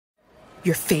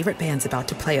Your favorite band's about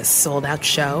to play a sold-out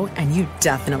show, and you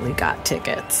definitely got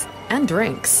tickets. And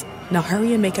drinks. Now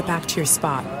hurry and make it back to your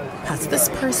spot. Past this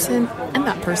person and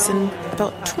that person,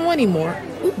 about 20 more.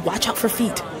 Ooh, watch out for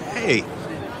feet. Hey!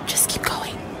 Just keep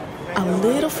going. A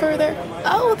little further.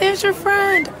 Oh, there's your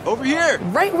friend. Over here!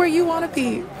 Right where you want to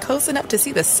be. Close enough to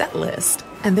see the set list.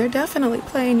 And they're definitely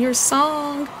playing your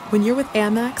song. When you're with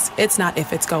Amex, it's not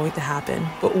if it's going to happen,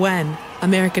 but when.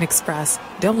 American Express.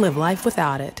 Don't live life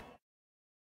without it.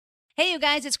 Hey, you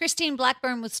guys, it's Christine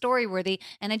Blackburn with Storyworthy,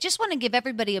 and I just want to give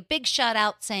everybody a big shout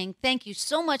out saying thank you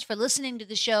so much for listening to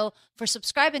the show, for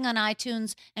subscribing on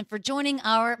iTunes, and for joining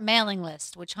our mailing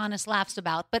list, which Hannes laughs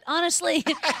about. But honestly,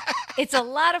 it's a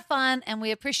lot of fun, and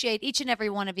we appreciate each and every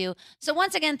one of you. So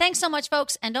once again, thanks so much,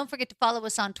 folks, and don't forget to follow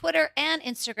us on Twitter and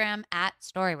Instagram at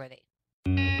Storyworthy.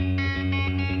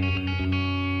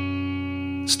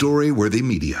 Storyworthy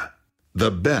Media,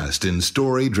 the best in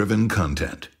story-driven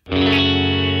content.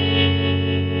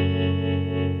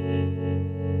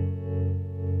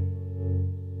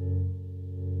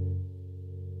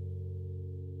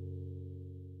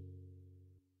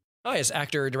 Hi, it's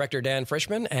actor-director Dan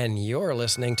Frischman, and you're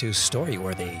listening to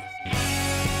Storyworthy.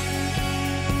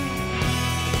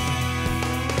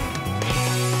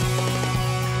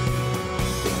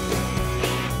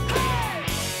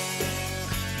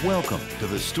 Welcome to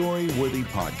the Storyworthy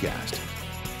Podcast.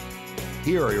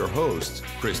 Here are your hosts,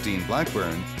 Christine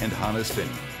Blackburn and Hannes Finney.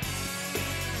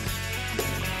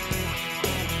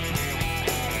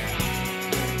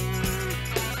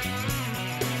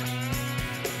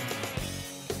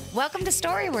 Welcome to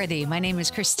Storyworthy. My name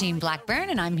is Christine Blackburn,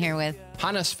 and I'm here with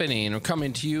Hannes Finney, and we're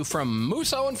coming to you from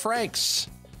Musso and Frank's,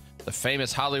 the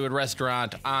famous Hollywood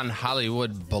restaurant on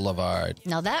Hollywood Boulevard.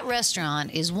 Now, that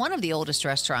restaurant is one of the oldest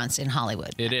restaurants in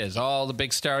Hollywood. It is. All the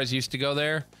big stars used to go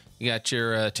there. You got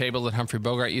your table that Humphrey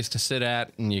Bogart used to sit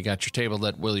at, and you got your table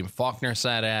that William Faulkner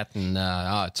sat at, and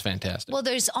it's fantastic. Well,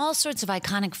 there's all sorts of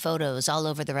iconic photos all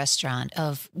over the restaurant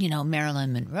of,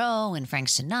 Marilyn Monroe and Frank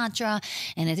Sinatra,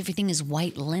 and everything is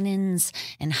white linens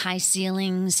and high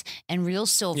ceilings and real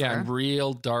silver. Yeah,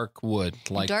 real dark wood,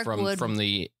 like dark wood. From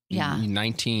the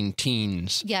 19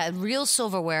 teens. Yeah, real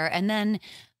silverware. And then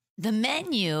the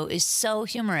menu is so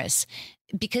humorous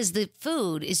because the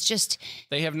food is just...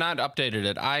 They have not updated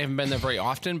it. I haven't been there very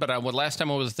often, but last time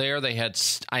I was there,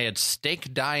 I had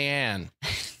Steak Diane.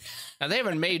 Now, they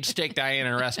haven't made Steak Diane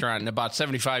in a restaurant in about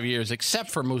 75 years,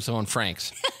 except for Musso and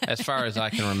Frank's, as far as I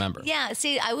can remember. Yeah,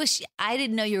 see, I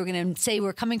didn't know you were going to say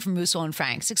we're coming from Musso and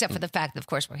Frank's, except for the fact that, of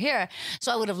course, we're here.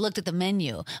 So I would have looked at the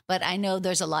menu. But I know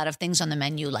there's a lot of things on the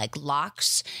menu like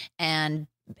lox and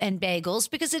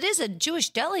bagels, because it is a Jewish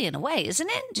deli in a way, isn't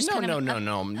it? Just No.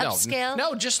 Upscale?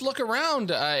 No, just look around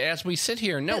as we sit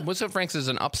here. No, Musso and Frank's is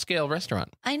an upscale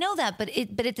restaurant. I know that, but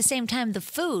at the same time, the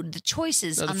food, the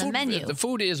choices on the menu. The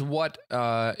food is what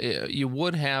you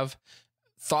would have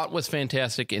thought was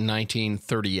fantastic in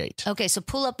 1938. Okay, so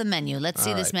pull up the menu. Let's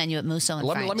see this menu at Musso and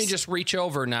Frank's. Let me just reach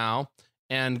over now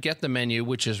and get the menu,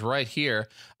 which is right here.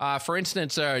 For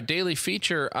instance, our daily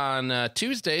feature on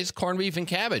Tuesdays, corned beef and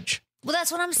cabbage. Well,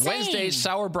 that's what I'm saying. Wednesdays,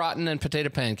 sourbraten and potato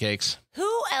pancakes.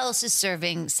 Who else is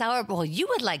serving Well, you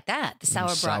would like that, the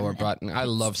sauerbraten. I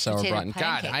love sauerbraten.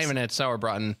 God, I haven't had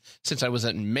sauerbraten since I was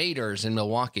at Mader's in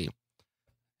Milwaukee.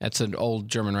 That's an old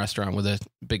German restaurant with a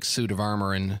big suit of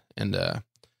armor and a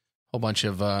whole bunch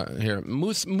of here.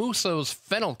 Musso's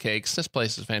fennel cakes. This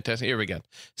place is fantastic. Here we go.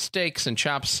 Steaks and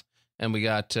chops. And we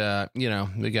got,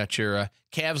 we got your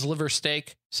calves liver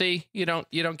steak. See, you don't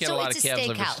get a lot of calves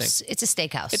liver steak. It's a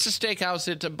steakhouse. It's a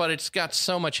steakhouse, but it's got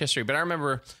so much history. But I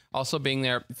remember also being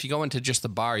there. If you go into just the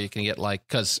bar, you can get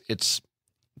because it's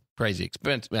crazy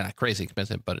expensive. Well, not crazy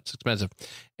expensive, but it's expensive.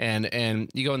 And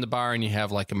you go in the bar and you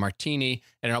have like a martini,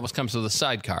 and it almost comes with a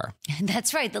sidecar.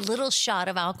 That's right. The little shot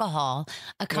of alcohol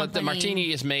accompanying. But the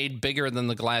martini is made bigger than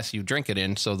the glass you drink it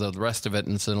in, so the rest of it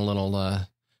is in a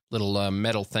little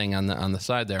metal thing on the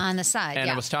side there. On the side, and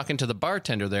yeah. I was talking to the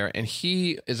bartender there, and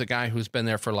he is a guy who's been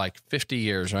there for like 50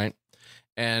 years, right?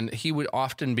 And he would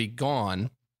often be gone.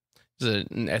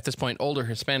 At this point, older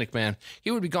Hispanic man.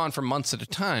 He would be gone for months at a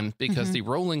time because the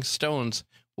Rolling Stones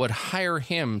would hire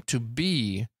him to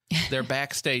be their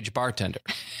backstage bartender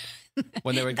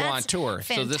when they would go on tour.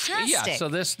 Fantastic. So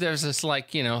there's this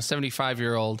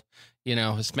 75-year-old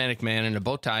Hispanic man in a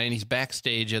bow tie, and he's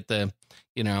backstage at the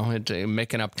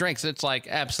making up drinks. It's like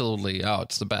absolutely,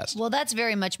 it's the best. Well, that's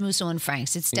very much Musso and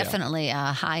Frank's. It's definitely a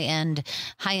high-end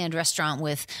restaurant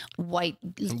with white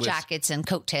jackets and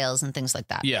coattails and things like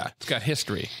that. Yeah, it's got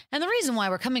history. And the reason why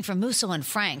we're coming from Musso and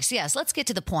Frank's, yes, let's get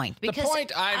to the point. Because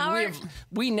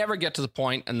we never get to the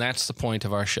point, and that's the point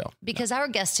of our show. Because our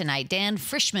guest tonight, Dan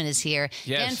Frischman, is here.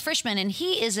 Yes. Dan Frischman, and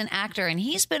he is an actor, and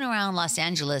he's been around Los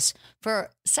Angeles for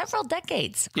several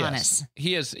decades, honest.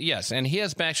 He is, yes, and he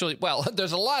has actually,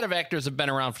 there's a lot of actors that have been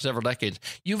around for several decades.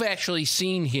 You've actually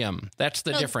seen him. That's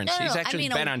the difference. He's actually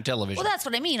been on television. Well, that's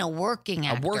what I mean, a working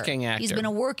actor. A working actor. He's been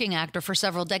a working actor for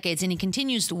several decades, and he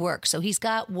continues to work. So he's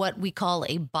got what we call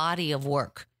a body of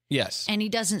work. Yes. And he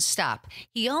doesn't stop.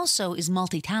 He also is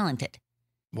multi-talented.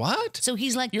 What? So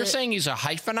he's like You're saying he's a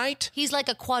hyphenate? He's like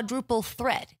a quadruple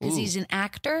threat because he's an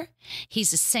actor,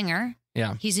 he's a singer,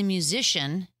 he's a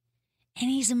musician, and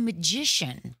he's a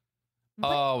magician.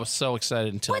 I was so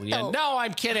excited until the end. No,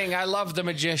 I'm kidding. I love the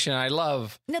magician. No,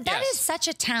 that is such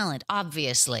a talent,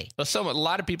 obviously. Well, a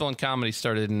lot of people in comedy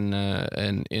started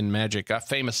in magic.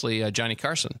 Famously, Johnny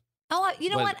Carson. Oh, you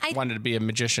know what? I wanted to be a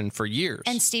magician for years.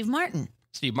 And Steve Martin.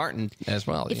 Steve Martin as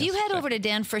well. If you head over to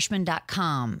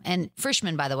danfrischman.com, and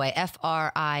Frischman, by the way,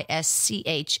 Frischman,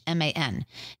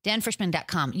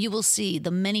 danfrischman.com, you will see the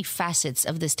many facets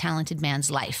of this talented man's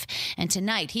life. And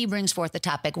tonight, he brings forth the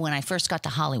topic, when I first got to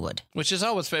Hollywood. Which is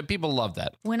always, people love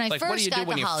that. When I first got to Hollywood. What do you do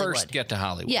when you first get to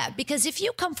Hollywood? Yeah, because if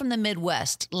you come from the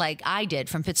Midwest, like I did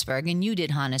from Pittsburgh, and you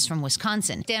did, Hannes, from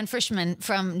Wisconsin, Dan Frischman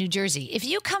from New Jersey, if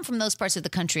you come from those parts of the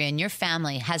country and your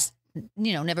family has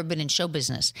never been in show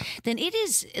business, then it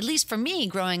is, at least for me,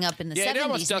 growing up in the 70s, it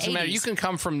almost doesn't 80s, matter. You can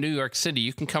come from New York City.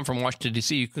 You can come from Washington,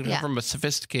 D.C. You can come from a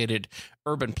sophisticated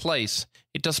urban place.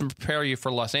 It doesn't prepare you for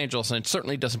Los Angeles, and it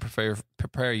certainly doesn't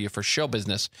prepare you for show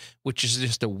business, which is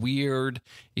just a weird,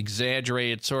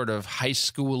 exaggerated sort of high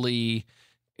school-y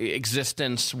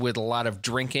existence with a lot of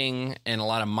drinking and a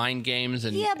lot of mind games.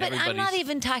 And but I'm not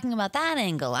even talking about that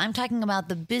angle. I'm talking about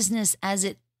the business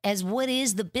as what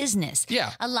is the business.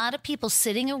 Yeah. A lot of people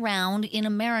sitting around in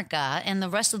America and the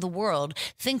rest of the world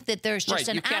think that there's just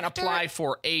an actor. You can't apply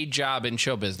for a job in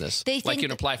show business like you can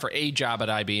apply for a job at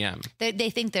IBM. They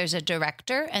think there's a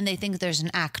director and they think there's an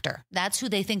actor. That's who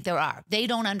they think there are. They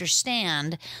don't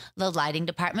understand the lighting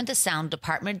department, the sound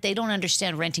department. They don't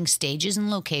understand renting stages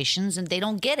and locations, and they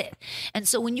don't get it. And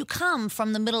so when you come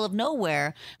from the middle of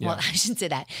nowhere, well, I shouldn't say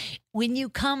that. When you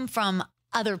come from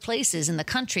other places in the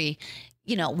country,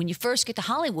 when you first get to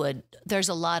Hollywood, there's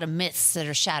a lot of myths that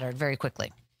are shattered very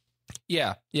quickly.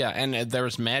 Yeah. And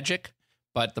there's magic,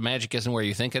 but the magic isn't where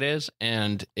you think it is.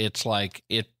 And it's like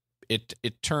it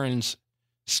turns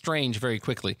strange very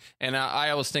quickly. And I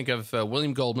always think of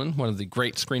William Goldman, one of the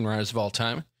great screenwriters of all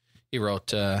time. He wrote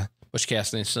Butch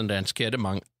Cassidy and Sundance Kid,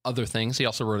 among other things. He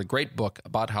also wrote a great book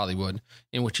about Hollywood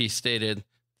in which he stated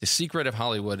the secret of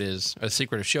Hollywood is, or the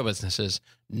secret of show business is,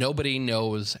 nobody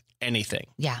knows anything.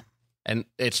 Yeah. And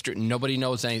it's true. Nobody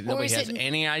knows anything. Nobody has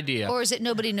any idea. Or is it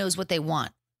nobody knows what they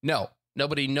want? No,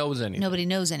 nobody knows anything. Nobody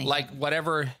knows anything. Like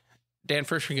whatever Dan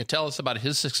Frischman can tell us about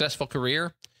his successful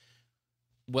career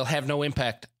will have no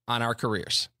impact on our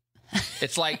careers.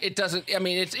 It's like, it doesn't,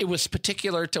 it was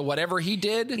particular to whatever he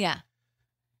did. Yeah.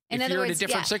 If you're in a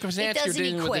different circumstance, you're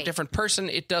dealing with a different person.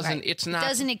 It doesn't. It's not. It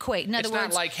doesn't equate. In other words,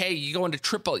 it's not like, hey, you go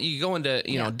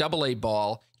into double A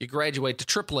ball, you graduate to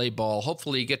triple A ball.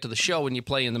 Hopefully, you get to the show and you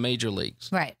play in the major leagues.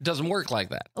 Right. It doesn't work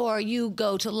like that. Or you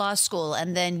go to law school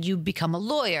and then you become a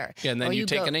lawyer. Yeah, and then you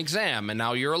take an exam and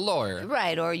now you're a lawyer.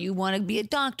 Right. Or you want to be a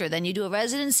doctor, then you do a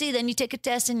residency, then you take a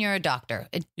test and you're a doctor.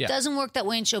 It doesn't work that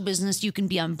way in show business. You can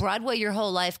be on Broadway your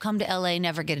whole life, come to LA,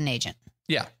 never get an agent.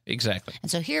 Yeah, exactly. And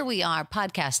so here we are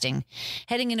podcasting,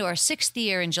 heading into our 6th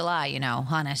year in July,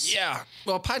 Hannes. Yeah.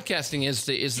 Well, podcasting is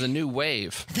the new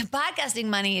wave. The podcasting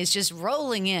money is just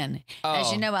rolling in,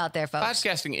 as you know out there, folks.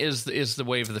 Podcasting is the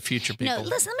wave of the future, people. No,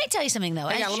 listen, let me tell you something, though.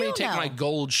 Hang on, let me take my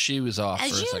gold shoes off for a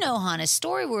second. As you know, Hannes,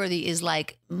 Storyworthy is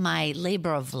like my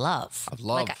labor of love. Of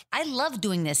love. Like, I love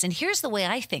doing this. And here's the way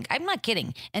I think. I'm not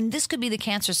kidding. And this could be the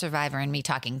cancer survivor in me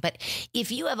talking. But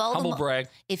if you have all humble brag.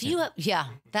 If you have,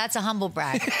 that's a humble brag.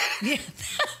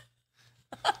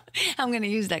 I'm going to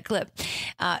use that clip.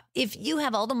 If you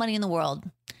have all the money in the world,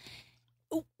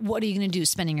 what are you going to do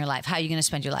spending your life? How are you going to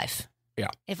spend your life? Yeah.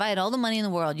 If I had all the money in the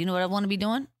world, you know what I want to be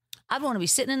doing? I'd want to be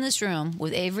sitting in this room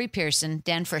with Avery Pearson,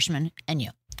 Dan Frischman, and you.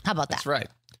 How about that? That's right.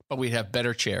 But we'd have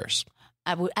better chairs.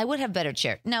 I would have better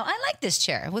chair. No, I like this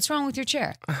chair. What's wrong with your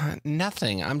chair?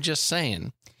 Nothing. I'm just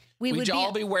saying. We'd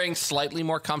all be wearing slightly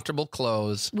more comfortable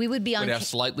clothes. We would be on. We'd have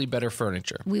slightly better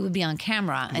furniture. We would be on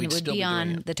camera, and it would be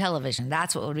on the television.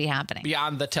 That's what would be happening.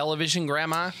 Beyond the television,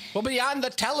 Grandma? Well, beyond the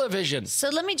television. So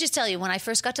let me just tell you, when I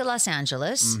first got to Los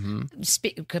Angeles,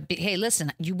 hey,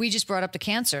 listen, we just brought up the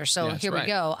cancer, so here we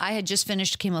go. I had just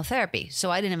finished chemotherapy,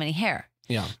 so I didn't have any hair.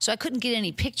 Yeah. So I couldn't get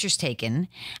any pictures taken.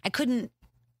 I couldn't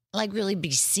really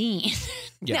be seen.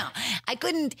 Yeah. No, I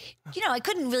couldn't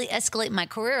really escalate my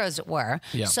career, as it were.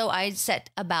 Yeah. So I set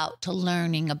about to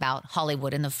learning about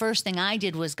Hollywood. And the first thing I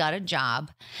did was got a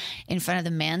job in front of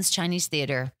the Mann's Chinese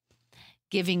Theater,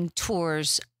 giving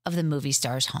tours of the movie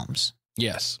stars' homes.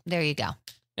 Yes. There you go.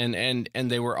 And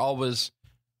they were always,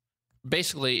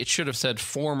 basically, it should have said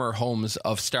former homes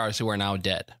of stars who are now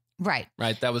dead. Right.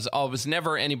 Right. That was always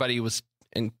never anybody who was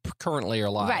currently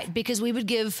alive. Right, because we would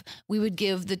give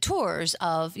the tours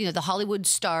of, the Hollywood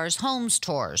stars' homes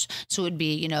tours. So it would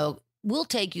be, we'll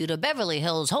take you to Beverly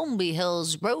Hills, Holmby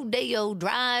Hills, Rodeo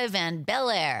Drive, and Bel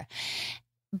Air.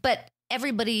 But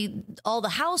everybody, all the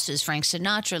houses, Frank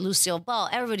Sinatra, Lucille Ball,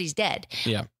 everybody's dead.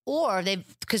 Yeah. Or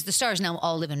because the stars now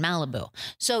all live in Malibu.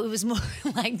 So it was more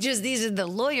like just these are the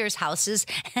lawyers' houses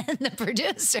and the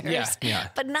producers. Yeah.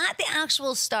 But not the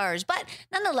actual stars. But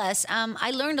nonetheless,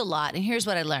 I learned a lot. And here's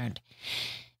what I learned.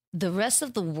 The rest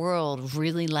of the world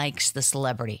really likes the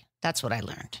celebrity. That's what I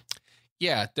learned.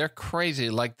 Yeah, they're crazy.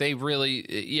 Like they really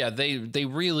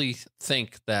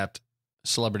think that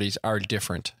celebrities are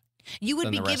different. You would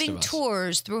be giving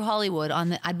tours through Hollywood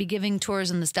I'd be giving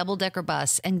tours on this double-decker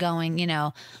bus and going,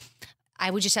 I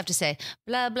would just have to say,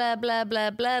 blah, blah, blah, blah,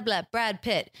 blah, blah, Brad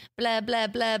Pitt, blah, blah,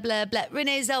 blah, blah, blah,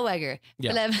 Renee Zellweger,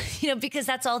 blah, because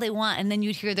that's all they want. And then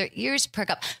you'd hear their ears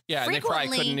perk up. Yeah, and they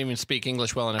probably couldn't even speak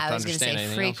English well enough to understand anything else. I was going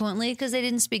to say frequently because they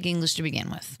didn't speak English to begin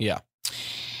with. Yeah.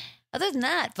 Other than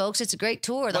that, folks, it's a great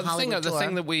tour. The Hollywood tour. The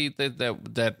thing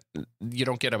that you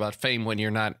don't get about fame when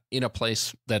you're not in a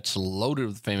place that's loaded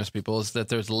with famous people is that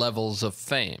there's levels of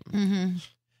fame,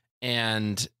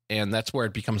 and that's where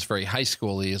it becomes very high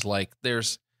school-y. Is like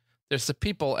there's the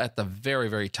people at the very,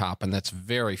 very top, and that's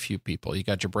very few people. You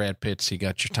got your Brad Pitts, you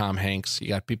got your Tom Hanks, you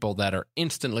got people that are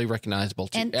instantly recognizable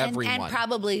to everyone, and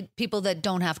probably people that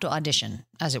don't have to audition,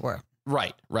 as it were.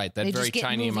 Right. That they very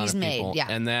tiny amount of people,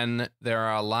 and then there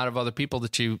are a lot of other people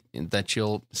that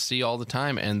you'll see all the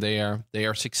time, and they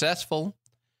are successful.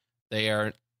 They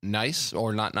are nice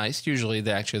or not nice. Usually,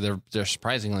 they're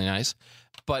surprisingly nice,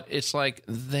 but it's like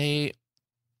there's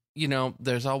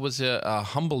always a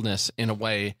humbleness in a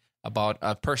way about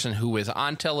a person who is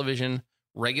on television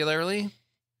regularly,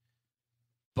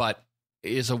 but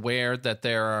is aware that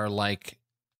there are like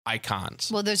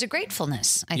icons. Well, there's a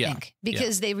gratefulness, I think,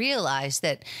 because they realize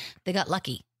that they got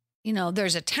lucky.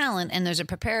 There's a talent and there's a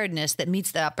preparedness that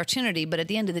meets the opportunity. But at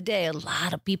the end of the day, a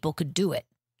lot of people could do it.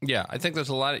 Yeah, I think there's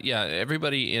a lot of,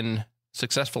 everybody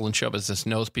successful in show business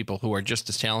knows people who are just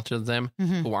as talented as them,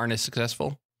 who aren't as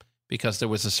successful, because there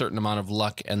was a certain amount of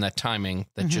luck and that timing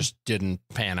that just didn't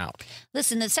pan out.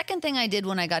 Listen, the second thing I did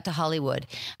when I got to Hollywood,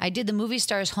 I did the movie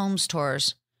stars' homes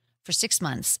tours for 6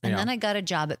 months. And then I got a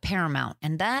job at Paramount.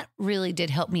 And that really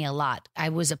did help me a lot. I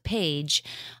was a page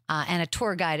and a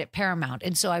tour guide at Paramount.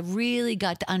 And so I really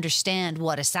got to understand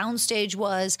what a soundstage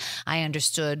was. I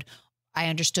understood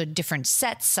different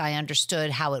sets. I understood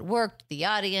how it worked, the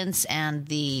audience and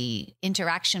the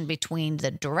interaction between the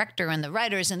director and the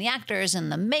writers and the actors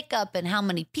and the makeup and how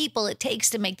many people it takes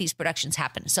to make these productions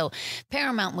happen. So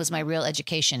Paramount was my real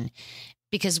education,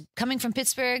 because coming from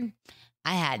Pittsburgh,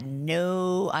 I had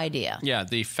no idea. Yeah,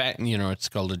 it's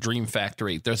called a dream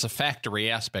factory. There's a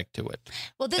factory aspect to it.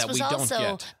 Well, this was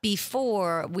also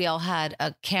before we all had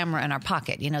a camera in our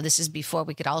pocket. This is before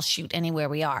we could all shoot anywhere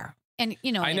we are. And,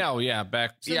 I know,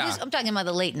 I'm talking about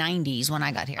the late 90s when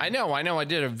I got here. I know. I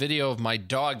did a video of my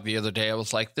dog the other day. I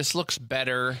was like, this looks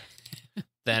better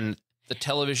than the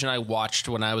television I watched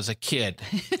when I was a kid.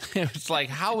 It's like,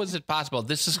 how is it possible?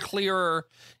 This is clearer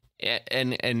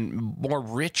and more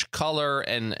rich color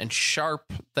and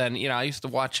sharp than, I used to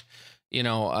watch,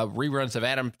 reruns of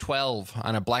Adam 12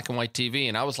 on a black and white TV.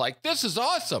 And I was like, this is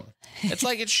awesome. It's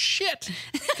like it's shit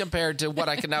compared to what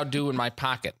I can now do in my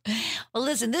pocket. Well,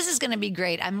 listen, this is going to be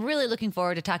great. I'm really looking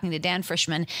forward to talking to Dan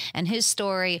Frischman and his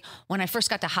story when I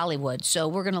first got to Hollywood. So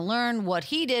we're going to learn what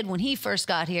he did when he first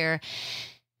got here.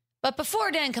 But before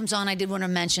Dan comes on, I did want to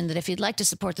mention that if you'd like to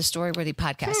support the Storyworthy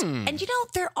podcast, and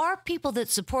there are people that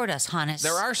support us, Hannes.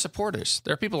 There are supporters.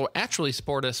 There are people who actually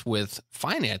support us with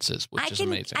finances, which is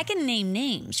amazing. I can name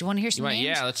names. You want to hear some names?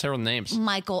 Yeah, let's hear the names.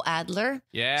 Michael Adler.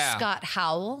 Yeah. Scott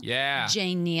Howell. Yeah.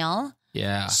 Jane Neal.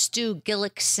 Yeah. Stu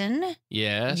Gillickson.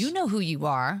 Yes. You know who you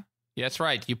are. Yeah, that's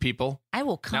right, you people. I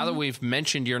will come. Now that we've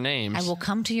mentioned your names. I will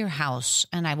come to your house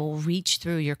and I will reach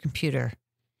through your computer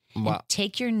and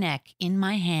take your neck in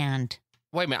my hand.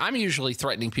 Wait a minute. I'm usually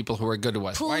threatening people who are good to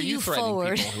us. Pull Why are you threatening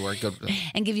forward people who are good to us?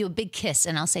 and give you a big kiss,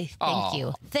 and I'll say thank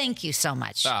you. Thank you so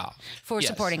much for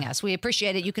supporting us. We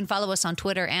appreciate it. You can follow us on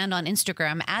Twitter and on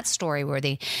Instagram at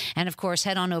Storyworthy. And, of course,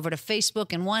 head on over to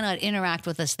Facebook, and why not interact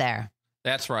with us there?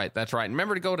 That's right. That's right.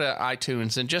 Remember to go to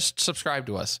iTunes and just subscribe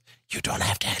to us. You don't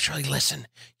have to actually listen.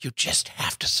 You just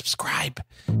have to subscribe.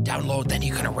 Download, then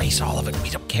you can erase all of it.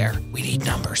 We don't care. We need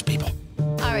numbers, people.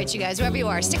 All right, you guys, wherever you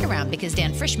are, stick around because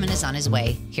Dan Frischman is on his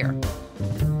way here.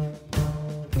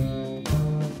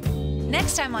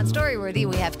 Next time on Storyworthy,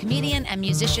 we have comedian and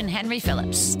musician Henry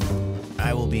Phillips.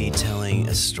 I will be telling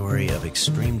a story of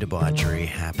extreme debauchery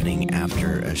happening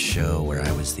after a show where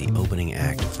I was the opening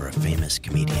act for a famous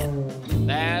comedian.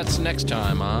 That's next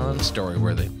time on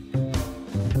Storyworthy.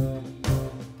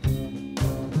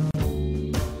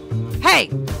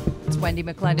 Hey, it's Wendy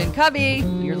McClendon Covey.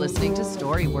 You're listening to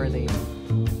Storyworthy.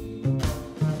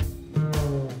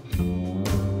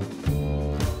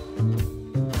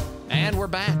 And we're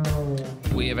back.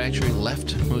 We have actually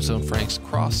left Moose and Frank's,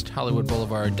 crossed Hollywood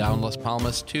Boulevard down Las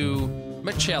Palmas to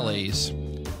Michelli's.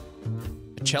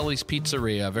 Michelli's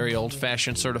Pizzeria, a very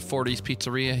old-fashioned sort of 40s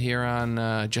pizzeria here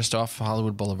on just off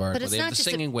Hollywood Boulevard. But it's where they not have the just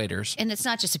singing waiters. And it's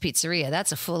not just a pizzeria.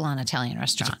 That's a full-on Italian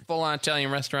restaurant. It's a full-on Italian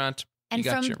restaurant.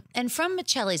 And from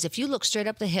Michelli's, if you look straight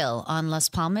up the hill on Las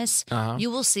Palmas,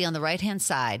 you will see on the right-hand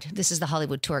side, this is the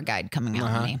Hollywood tour guide coming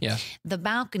out with me, the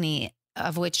balcony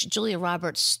of which Julia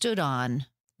Roberts stood on,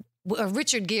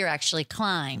 Richard Gere actually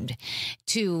climbed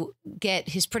to get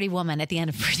his Pretty Woman at the end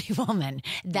of Pretty Woman.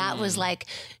 That was like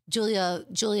Julia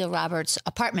Roberts'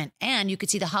 apartment, and you could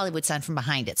see the Hollywood sign from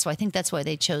behind it. So I think that's why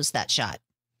they chose that shot.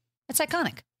 It's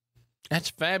iconic. That's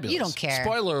fabulous. You don't care.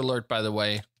 Spoiler alert, by the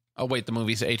way. Oh, wait, the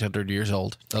movie's 800 years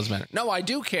old. Doesn't matter. No, I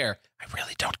do care. I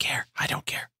really don't care. I don't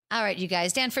care. All right, you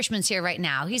guys, Dan Frischman's here right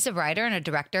now. He's a writer and a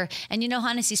director. And you know,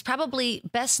 Hannes, he's probably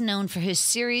best known for his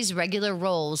series regular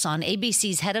roles on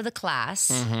ABC's Head of the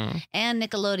Class and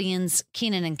Nickelodeon's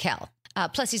Kenan and Kel.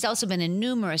 Plus, he's also been in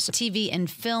numerous TV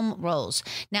and film roles.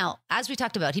 Now, as we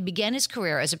talked about, he began his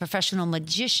career as a professional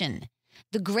magician,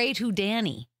 the Great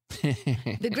Whodani.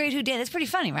 The Great Whodani. That's pretty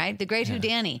funny, right? The Great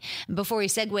Whodani. Before he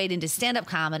segued into stand-up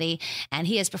comedy, and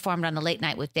he has performed on A Late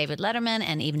Night with David Letterman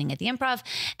and Evening at the Improv.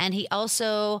 And he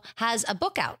also has a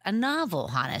book out, a novel,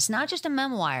 Hannes, not just a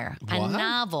memoir, a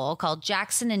novel called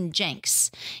Jackson and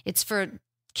Jenks. It's for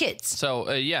kids. So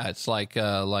it's like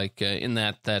in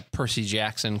that Percy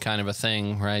Jackson kind of a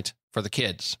thing, right? For the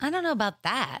kids. I don't know about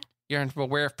that. You're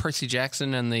aware of Percy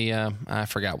Jackson and the, I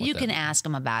forgot what you can ask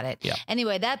him about it. Yeah.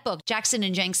 Anyway, that book, Jackson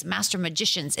and Jenks, Master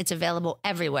Magicians, it's available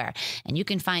everywhere. And you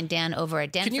can find Dan over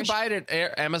at Dan. Can you buy it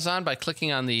at Amazon by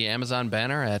clicking on the Amazon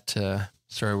banner at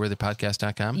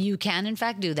storyworthypodcast.com? You can, in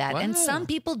fact, do that. Wow. And some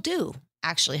people do.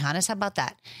 Actually, Hannes, how about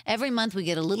that? Every month we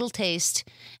get a little taste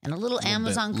and a little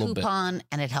Amazon coupon,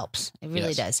 and it helps. It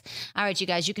really does. All right, you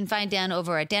guys, you can find Dan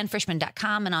over at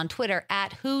danfrischman.com and on Twitter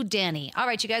at WhoDanny. All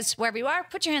right, you guys, wherever you are,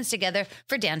 put your hands together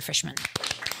for Dan Frischman.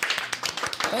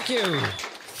 Thank you.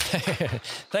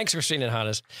 Thanks, Christine and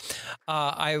Hannes.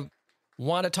 I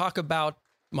want to talk about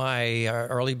my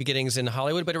early beginnings in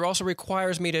Hollywood, but it also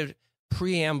requires me to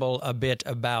preamble a bit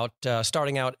about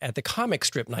starting out at the comic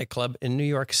strip nightclub in New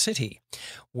York City,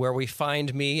 where we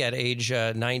find me at age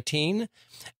 19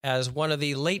 as one of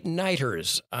the late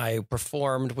nighters. I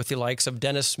performed with the likes of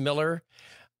Dennis Miller,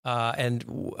 and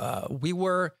we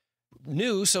were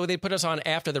new, so they put us on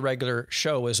after the regular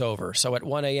show was over. So at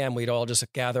 1 a.m., we'd all just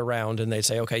gather around, and they'd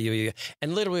say, okay, you.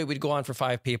 And literally, we'd go on for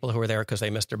 5 people who were there because they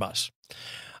missed their bus.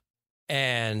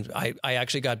 And I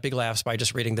actually got big laughs by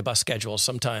just reading the bus schedules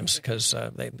sometimes because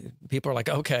people are like,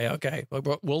 okay,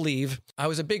 we'll leave. I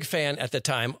was a big fan at the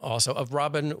time also of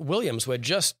Robin Williams, who had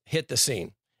just hit the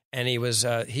scene. And he was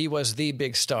the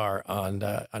big star on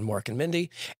Mork and Mindy.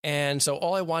 And so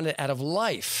all I wanted out of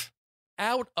life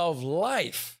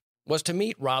was to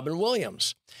meet Robin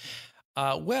Williams.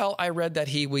 Well, I read that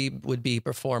we would be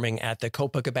performing at the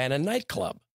Copacabana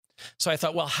nightclub. So I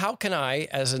thought, well, how can I,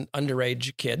 as an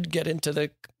underage kid, get into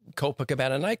the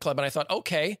Copacabana nightclub? And I thought,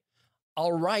 okay,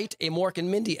 I'll write a Mork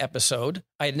and Mindy episode.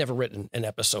 I had never written an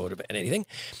episode of anything.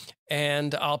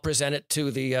 And I'll present it to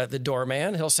the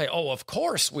doorman. He'll say, oh, of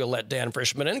course we'll let Dan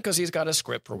Frischman in because he's got a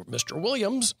script for Mr.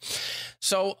 Williams.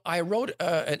 So I wrote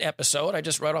an episode. I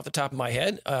just wrote off the top of my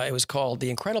head. It was called The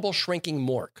Incredible Shrinking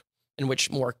Mork, in which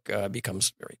Mork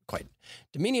becomes quite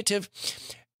diminutive.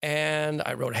 And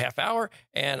I wrote a half hour,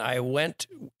 and I went,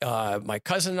 my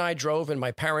cousin and I drove in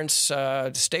my parents'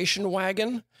 station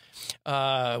wagon,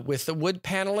 with the wood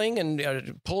paneling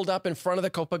and pulled up in front of the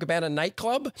Copacabana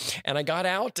nightclub. And I got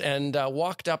out and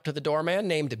walked up to the doorman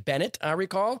named Bennett, I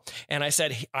recall. And I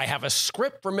said, I have a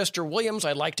script for Mr. Williams.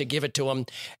 I'd like to give it to him.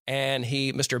 And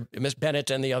Miss Bennett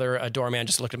and the other doorman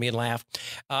just looked at me and laughed.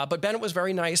 But Bennett was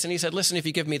very nice. And he said, listen, if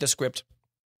you give me the script,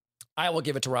 I will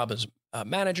give it to Robin's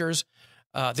managers.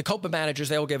 The Copa managers,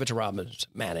 they will give it to Robin's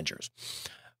managers.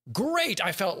 Great.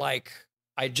 I felt like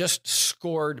I just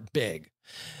scored big.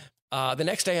 The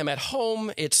next day I'm at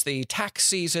home. It's the tax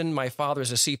season. My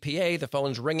father's a CPA. The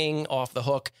phone's ringing off the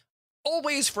hook.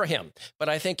 Always for him. But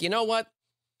I think, you know what?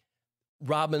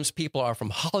 Robin's people are from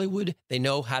Hollywood. They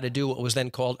know how to do what was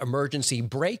then called emergency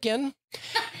break-in.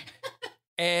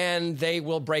 And they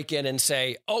will break in and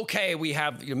say, okay, we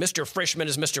have Mr. Frischman,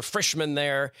 is Mr. Frischman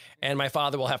there? And my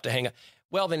father will have to hang up.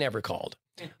 Well, they never called.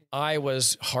 I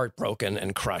was heartbroken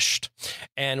and crushed.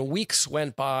 And weeks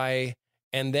went by,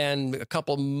 and then a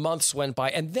couple months went by.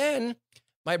 And then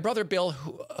my brother Bill,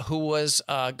 who was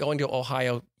going to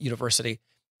Ohio University,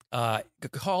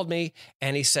 called me,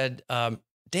 and he said,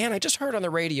 Dan, I just heard on the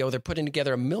radio they're putting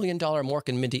together $1 million Mork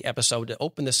and Mindy episode to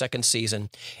open the second season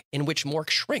in which Mork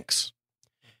shrinks.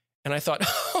 And I thought,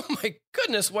 oh, my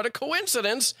goodness, what a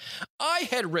coincidence. I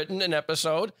had written an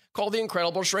episode called The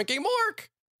Incredible Shrinking Mork.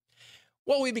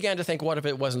 Well, we began to think, what if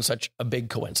it wasn't such a big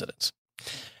coincidence?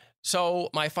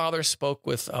 So my father spoke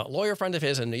with a lawyer friend of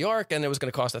his in New York, and it was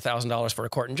going to cost $1,000 for a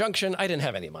court injunction. I didn't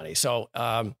have any money, so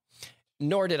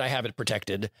nor did I have it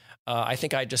protected. I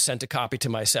think I just sent a copy to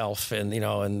myself, and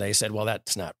and they said, well,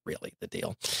 that's not really the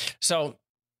deal. So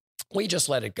we just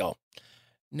let it go.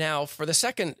 Now, for the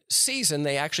second season,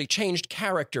 they actually changed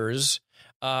characters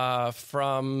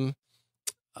from,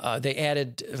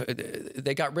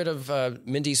 they got rid of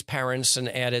Mindy's parents and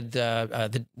added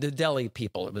the deli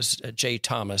people. It was Jay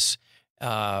Thomas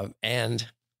and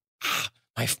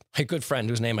my good friend,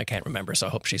 whose name I can't remember, so I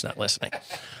hope she's not listening.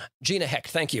 Gina Heck,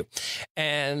 thank you.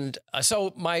 And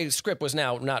so my script was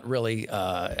now not really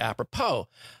apropos.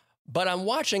 But I'm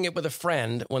watching it with a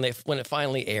friend when it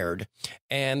finally aired,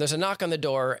 and there's a knock on the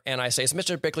door, and I say, it's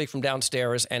Mr. Bickley from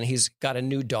downstairs, and he's got a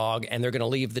new dog, and they're going to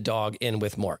leave the dog in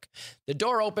with Mork. The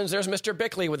door opens, there's Mr.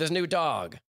 Bickley with his new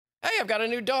dog. Hey, I've got a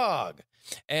new dog.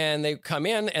 And they come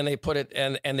in, and they put it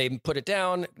and they put it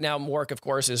down. Now Mork, of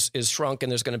course, is shrunk,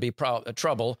 and there's going to be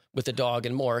trouble with the dog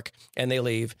and Mork, and they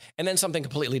leave. And then something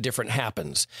completely different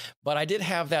happens. But I did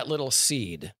have that little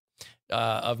seed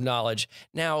of knowledge.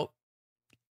 Now,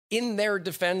 in their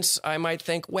defense, I might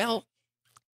think, well,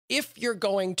 if you're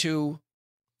going to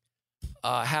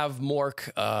have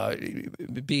Mork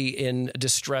be in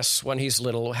distress when he's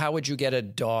little, how would you get a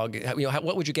dog?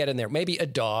 What would you get in there? Maybe a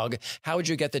dog. How would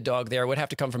you get the dog there? It would have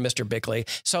to come from Mr. Bickley.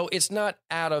 So it's not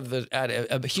out of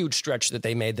a huge stretch that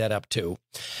they made that up too.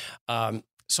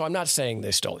 So I'm not saying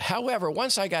they stole it. However,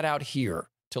 once I got out here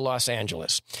to Los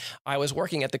Angeles, I was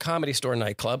working at the Comedy Store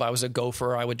nightclub. I was a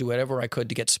gopher. I would do whatever I could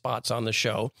to get spots on the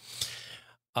show.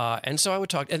 And so I would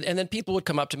talk, and then people would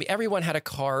come up to me. Everyone had a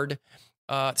card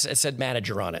that said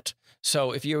manager on it.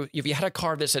 So if you had a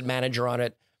card that said manager on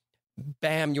it,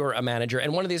 bam, you're a manager.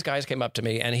 And one of these guys came up to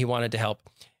me, and he wanted to help.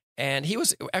 And he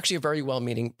was actually a very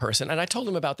well-meaning person. And I told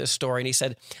him about this story, and he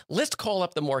said, let's call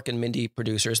up the Mork and Mindy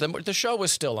producers. The show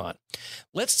was still on.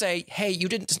 Let's say, hey,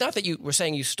 it's not that you were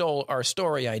saying you stole our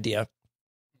story idea,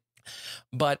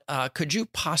 but could you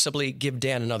possibly give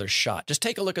Dan another shot? Just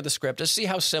take a look at the script, just see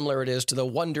how similar it is to the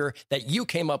wonder that you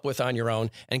came up with on your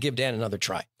own, and give Dan another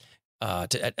try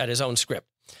at his own script.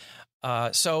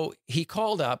 So he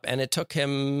called up, and it took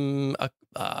him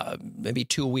maybe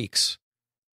 2 weeks.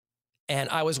 And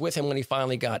I was with him when he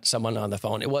finally got someone on the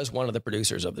phone. It was one of the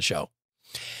producers of the show.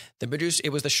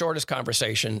 It was the shortest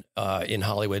conversation in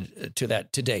Hollywood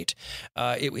to date.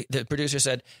 The producer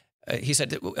said,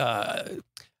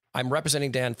 I'm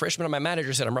representing Dan Frischman. And my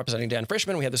manager said, I'm representing Dan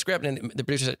Frischman. We had the script, and the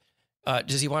producer said,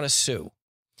 does he want to sue?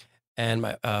 And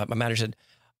my manager said,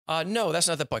 no, that's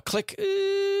not the point. Click,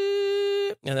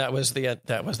 and that was the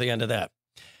end of that.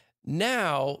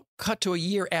 Now, cut to a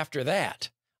year after that,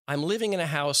 I'm living in a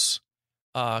house.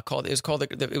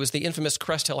 It was the infamous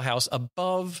Crest Hill house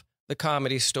above the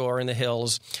Comedy Store in the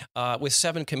hills, with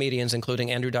 7 comedians, including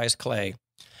Andrew Dice Clay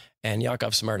and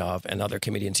Yakov Smirnov and other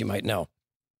comedians you might know.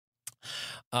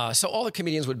 So all the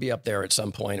comedians would be up there at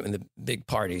some point in the big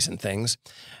parties and things.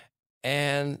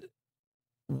 And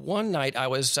one night I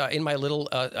was in my little,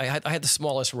 I had the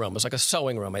smallest room. It was like a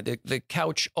sewing room. The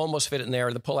couch almost fit in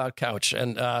there, the pull-out couch.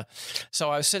 And so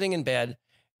I was sitting in bed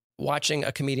watching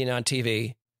a comedian on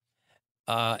TV.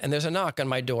 And there's a knock on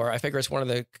my door. I figure it's one of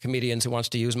the comedians who wants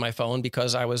to use my phone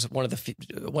because I was one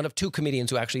of two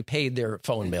comedians who actually paid their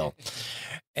phone bill.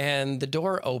 And the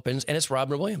door opens, and it's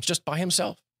Robin Williams just by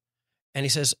himself. And he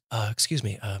says, excuse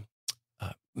me,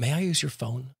 may I use your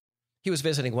phone? He was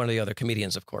visiting one of the other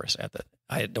comedians, of course.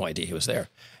 I had no idea he was there.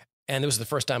 And it was the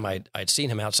first time I'd seen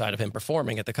him outside of him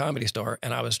performing at the Comedy Store.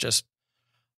 And I was just,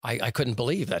 I couldn't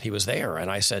believe that he was there.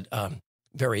 And I said,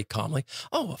 very calmly,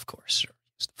 oh, of course, sir,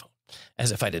 use the phone.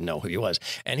 As if I didn't know who he was.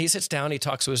 And he sits down, he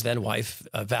talks to his then wife,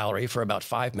 Valerie, for about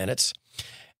 5 minutes.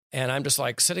 And I'm just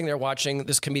like sitting there watching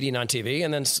this comedian on TV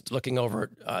and then looking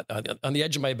over on the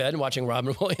edge of my bed and watching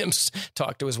Robin Williams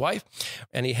talk to his wife.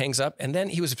 And he hangs up. And then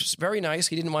he was very nice.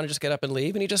 He didn't want to just get up and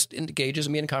leave. And he just engages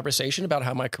me in conversation about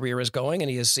how my career is going.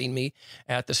 And he has seen me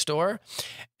at the store.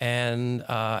 And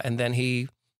then he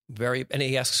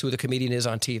asks who the comedian is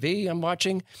on TV I'm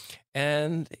watching.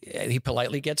 And he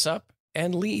politely gets up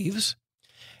and leaves.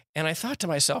 And I thought to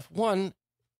myself, one,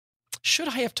 should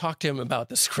I have talked to him about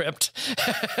the script?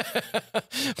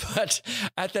 But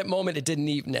at that moment, it didn't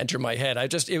even enter my head. I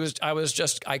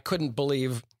couldn't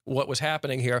believe what was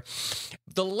happening here.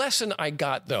 The lesson I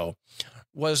got, though,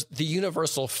 was the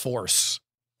universal force.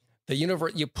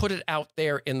 You put it out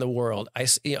there in the world.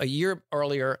 A year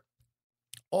earlier,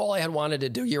 all I had wanted to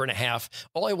do, year and a half,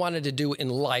 all I wanted to do in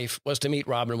life was to meet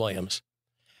Robin Williams.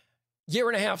 Year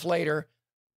and a half later,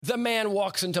 the man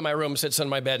walks into my room, sits on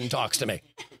my bed, and talks to me.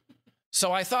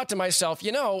 So I thought to myself,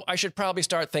 I should probably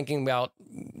start thinking about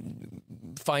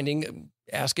asking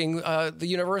the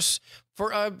universe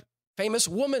for a famous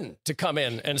woman to come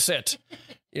in and sit.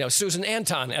 Susan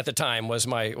Anton at the time was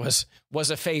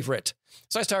a favorite.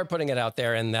 So I started putting it out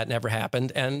there, and that never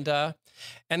happened. And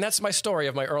that's my story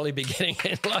of my early beginning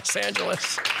in Los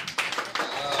Angeles.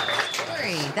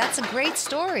 That's a great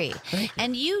story.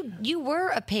 And you were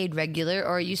a paid regular,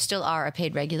 or you still are a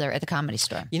paid regular at the Comedy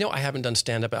Store? I haven't done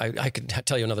stand-up. I could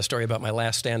tell you another story about my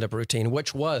last stand-up routine,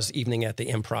 which was Evening at the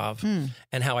Improv,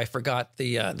 and how I forgot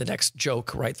the next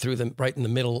joke right in the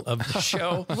middle of the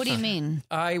show. What do you mean?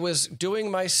 I was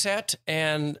doing my set,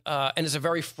 and it's a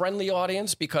very friendly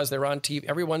audience because they're on TV.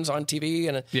 Everyone's on TV,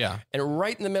 and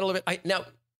right in the middle of it.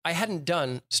 I hadn't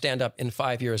done stand-up in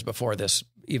 5 years before this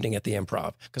Evening at the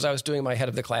Improv because I was doing my Head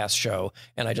of the Class show,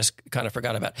 and I just kind of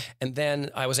forgot about it. And then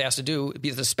I was asked to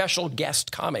be the special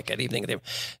guest comic at Evening at the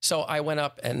Improv. So I went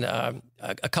up and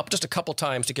a couple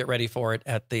times to get ready for it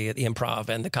at the Improv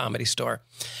and the Comedy Store.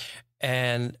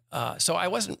 And so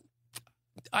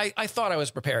I thought I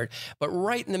was prepared, but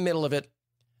right in the middle of it,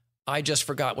 I just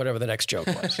forgot whatever the next joke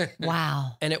was.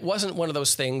 Wow. And it wasn't one of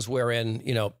those things wherein,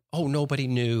 nobody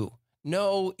knew.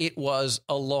 No, it was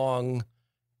a long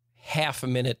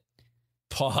half-a-minute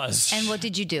pause. And what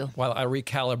did you do? While I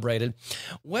recalibrated.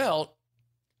 Well,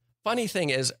 funny thing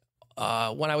is,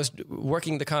 when I was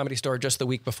working the Comedy Store just the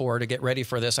week before to get ready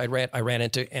for this, I ran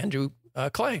into Andrew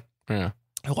Clay, who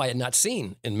I had not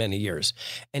seen in many years.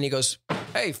 And he goes,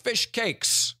 "Hey, fish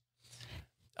cakes.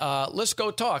 Let's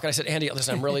go talk." And I said, "Andy,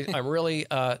 listen, I'm really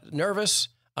nervous.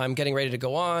 I'm getting ready to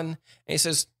go on." And he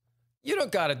says, "You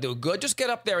don't got to do good. Just get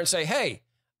up there and say, hey,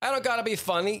 I don't got to be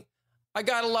funny. I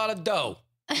got a lot of dough."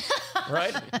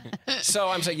 Right? So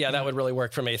I'm saying, yeah, that would really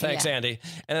work for me. Thanks, Andy.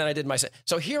 And then I did my set.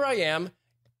 So here I am,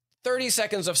 30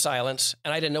 seconds of silence,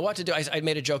 and I didn't know what to do. I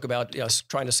made a joke about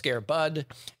trying to scare Bud,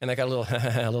 and I got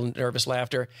a little nervous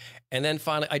laughter. And then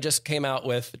finally, I just came out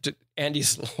with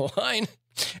Andy's line,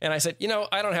 and I said,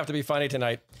 I don't have to be funny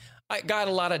tonight. I got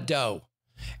a lot of dough.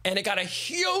 And it got a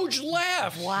huge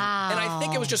laugh. Wow. And I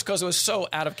think it was just because it was so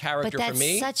out of character for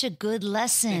me. But that's such a good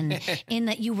lesson in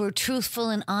that you were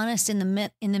truthful and honest in the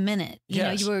minute.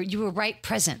 You were right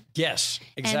present. Yes,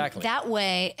 exactly. And that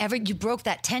way, you broke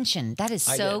that tension. That is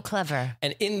so clever.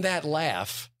 And in that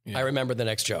laugh, I remembered the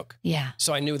next joke. Yeah.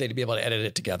 So I knew they'd be able to edit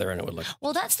it together and it would look...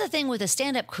 Well, that's the thing with a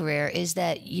stand-up career is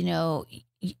that,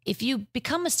 if you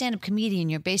become a stand-up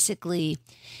comedian, you're basically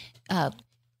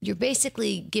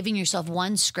giving yourself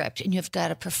one script, and you've got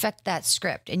to perfect that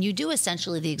script. And you do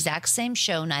essentially the exact same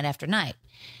show night after night.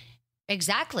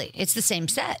 Exactly. It's the same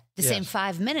set, the same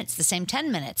 5 minutes, the same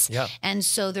 10 minutes. Yeah. And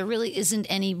so there really isn't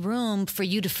any room for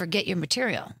you to forget your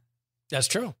material. That's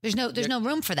true. There's no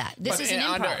room for that. This is an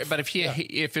improv. But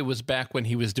if it was back when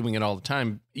he was doing it all the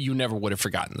time, you never would have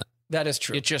forgotten that. That is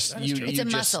true. It just It's a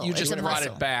muscle. You just brought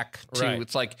it back to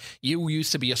it's like you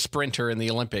used to be a sprinter in the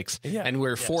Olympics, and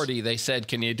we're 40. They said,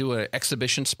 "Can you do an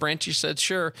exhibition sprint?" You said,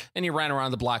 "Sure," and you ran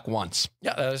around the block once.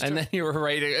 Yeah, that is true. And then you were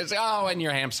ready to and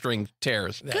your hamstring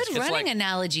tears. Good running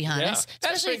analogy, Hannes.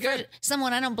 Yeah, especially for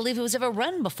someone I don't believe who has ever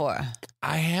run before.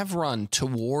 I have run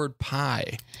toward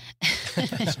pie.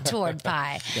 toward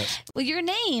pie. Yes. Well, your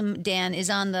name, Dan, is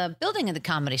on the building of the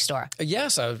Comedy Store.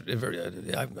 Yes,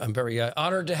 I'm very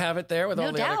honored to have it there with No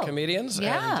all the doubt. other comedians.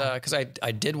 Yeah. And because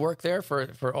I did work there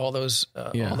for all those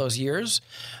years.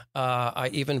 I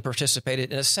even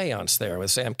participated in a seance there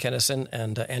with Sam Kinison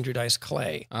and Andrew Dice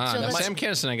Clay. Now, Sam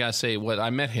Kinison, I got to say, I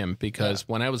met him because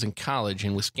when I was in college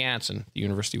in Wisconsin, the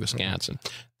University of Wisconsin,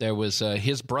 there was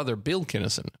his brother, Bill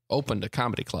Kinison, opened a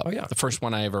comedy club. Oh, yeah. The first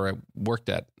one I ever worked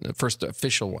at, the first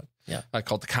official one. Yeah.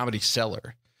 Called the Comedy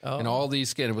Cellar. Oh. And all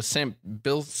these, it was Sam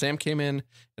came in,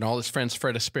 and all his friends,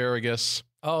 Fred Asparagus.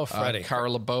 Oh, Freddie.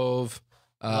 Carl LeBove.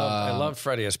 I loved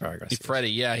Freddie Asparagus.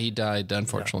 Freddie, he died,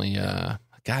 unfortunately.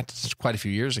 God, it's quite a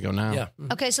few years ago now. Yeah.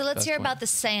 Okay, so let's hear about the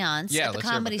seance at the let's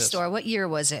hear Comedy about this. Store. What year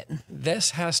was it?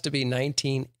 This has to be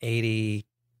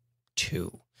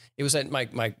 1982. It was at my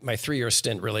 3-year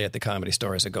stint really at the Comedy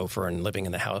Store as a gopher and living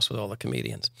in the house with all the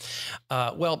comedians.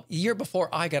 Well, a year before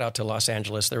I got out to Los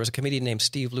Angeles, there was a comedian named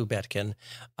Steve Lubetkin.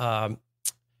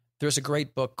 There's a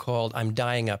great book called I'm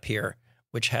Dying Up Here,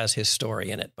 which has his story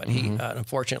in it. But he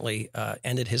unfortunately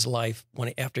ended his life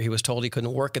after he was told he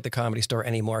couldn't work at the Comedy Store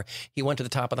anymore. He went to the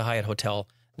top of the Hyatt Hotel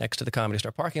next to the Comedy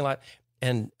Store parking lot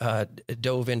and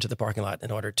dove into the parking lot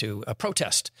in order to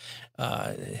protest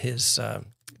his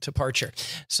departure.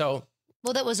 So,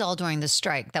 Well, that was all during the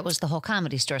strike. That was the whole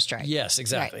Comedy Store strike. yes,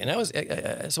 exactly. Right. And that was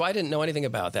so I didn't know anything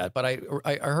about that, but I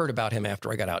heard about him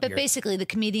after I got out But here. basically, the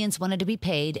comedians wanted to be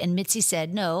paid, and Mitzi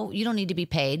said, "No, you don't need to be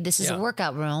paid. This is a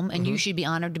workout room, and you should be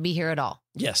honored to be here at all."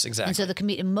 Yes, exactly. And so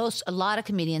a lot of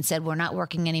comedians said, "We're not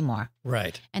working anymore,"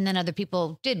 Right. and then other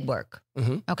people did work.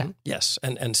 Okay. Yes,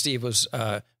 and Steve was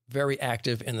very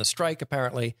active in the strike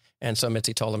apparently, and so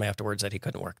Mitzi told him afterwards that he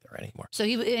couldn't work there anymore. So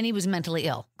he was mentally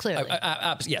ill, clearly.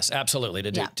 Yes, absolutely.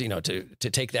 To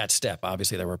take that step,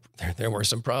 obviously there were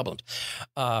some problems.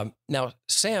 Now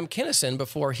Sam Kinison,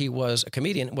 before he was a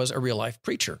comedian, was a real life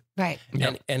preacher, Right.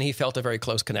 and he felt a very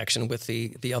close connection with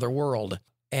the other world.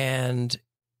 And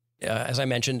as I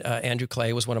mentioned, Andrew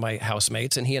Clay was one of my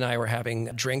housemates, and he and I were having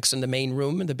drinks in the main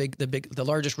room, in the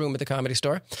largest room at the Comedy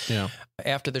Store. Yeah.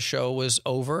 After the show was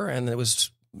over, and it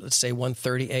was, let's say,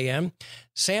 1:30 a.m.,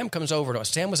 Sam comes over to us.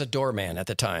 Sam was a doorman at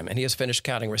the time, and he has finished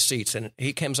counting receipts, and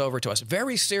he comes over to us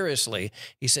very seriously.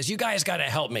 He says, "You guys got to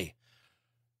help me.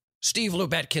 Steve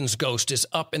Lubetkin's ghost is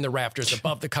up in the rafters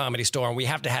above the Comedy Store, and we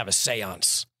have to have a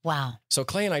seance." Wow. So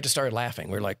Clay and I just started laughing.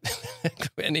 We're like,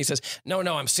 and he says, no,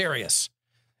 I'm serious.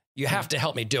 You have to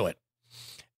help me do it.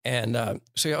 And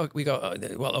so we go,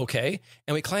 well, okay.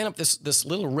 And we climb up this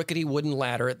little rickety wooden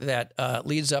ladder that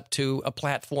leads up to a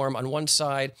platform on one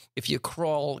side. If you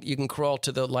crawl, you can crawl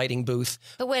to the lighting booth.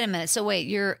 But wait a minute. So wait,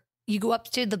 you go up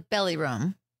to the belly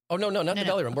room. Oh, no, not the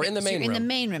belly room. We're in the So main you're room. in the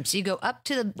main room. So you go up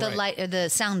to the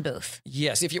sound booth.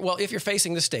 Yes. If you're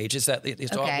facing the stage, it's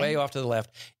way off to the left.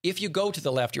 If you go to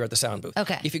the left, you're at the sound booth.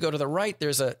 Okay. If you go to the right,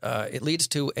 it leads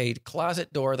to a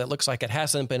closet door that looks like it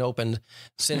hasn't been opened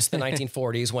since the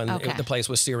 1940s when the place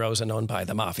was Ciro's and owned by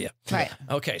the mafia. Right.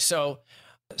 Okay. So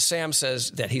Sam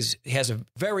says that he has a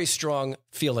very strong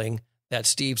feeling that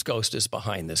Steve's ghost is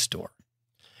behind this door,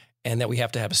 and that we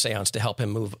have to have a seance to help him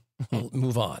move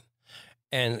on.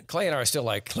 And Clay and I are still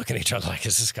like looking at each other like,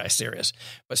 is this guy serious?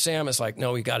 But Sam is like,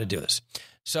 no, we got to do this.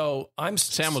 So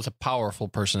Sam was a powerful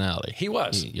personality. He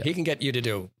was. He can get you to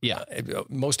do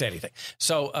most anything.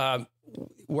 So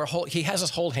he has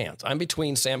us hold hands. I'm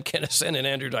between Sam Kinison and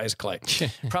Andrew Dice Clay.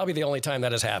 Probably the only time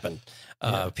that has happened.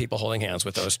 People holding hands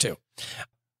with those two.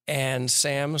 And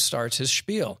Sam starts his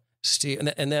spiel.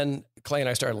 And then Clay and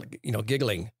I started,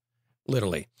 giggling,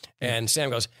 literally. And Sam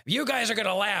goes, "You guys are going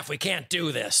to laugh. We can't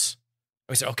do this."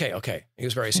 We said, okay. He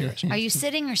was very serious. Are you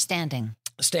sitting or standing?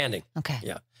 Standing. Okay.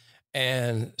 Yeah.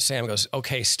 And Sam goes,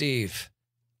 "Okay, Steve,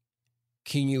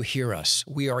 can you hear us?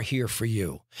 We are here for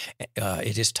you.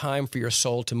 It is time for your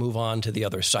soul to move on to the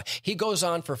other side." He goes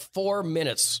on for 4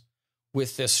 minutes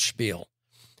with this spiel.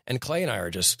 And Clay and I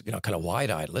are just, kind of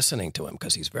wide-eyed listening to him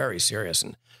because he's very serious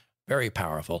and very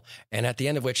powerful. And at the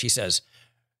end of which he says,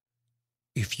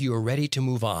 "If you're ready to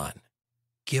move on,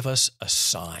 give us a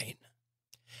sign."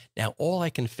 Now, all I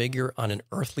can figure on an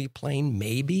earthly plane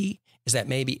is that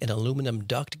maybe an aluminum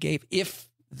duct gave,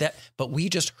 but we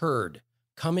just heard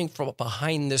coming from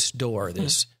behind this door,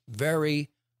 this very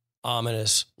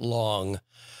ominous, long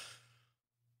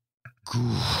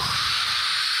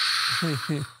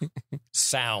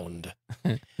sound.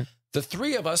 The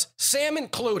three of us, Sam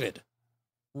included,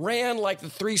 ran like the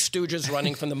Three Stooges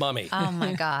running from the Mummy. Oh,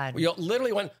 my God. We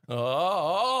literally went,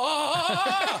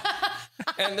 oh.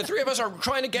 And the three of us are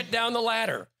trying to get down the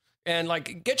ladder. and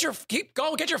like, get your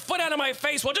foot out of my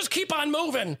face. We'll just keep on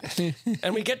moving.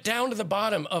 And we get down to the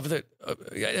bottom of the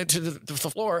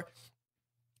floor,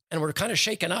 and we're kind of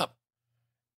shaken up.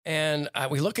 And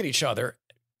we look at each other,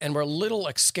 and we're a little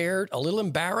like scared, a little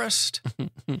embarrassed.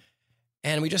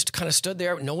 And we just kind of stood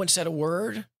there. No one said a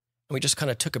word. And we just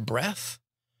kind of took a breath.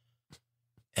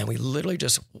 And we literally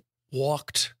just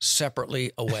walked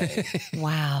separately away.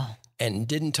 Wow. And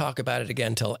didn't talk about it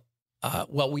again until,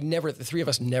 the three of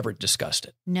us never discussed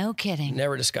it. No kidding.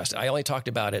 Never discussed it. I only talked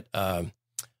about it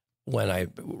when I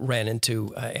ran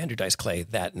into Andrew Dice Clay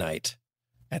that night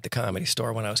at the Comedy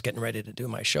Store when I was getting ready to do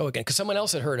my show again, because someone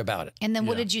else had heard about it. And then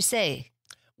what did you say?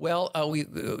 Well,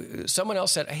 someone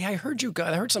else said, "Hey, I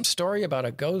heard some story about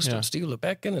a ghost of Steve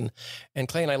Lubekin," and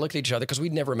Clay and I looked at each other because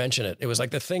we'd never mentioned it. It was like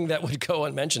the thing that would go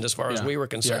unmentioned as far as we were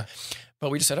concerned. Yeah.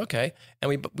 But we just said, okay. And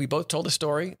we both told the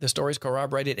story. The story's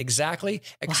corroborated exactly,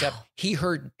 except he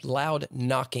heard loud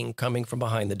knocking coming from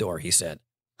behind the door, he said.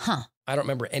 Huh. I don't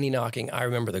remember any knocking. I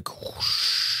remember the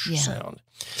whoosh sound.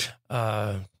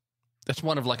 That's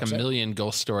one of like a million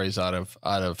ghost stories out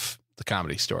of the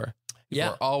Comedy Store.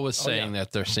 They're always saying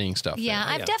that they're seeing stuff. Yeah,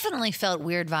 there. I've definitely felt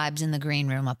weird vibes in the green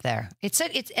room up there. It's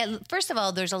first of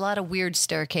all, there's a lot of weird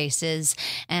staircases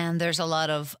and there's a lot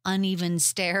of uneven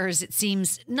stairs. It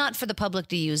seems not for the public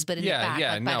to use, but in the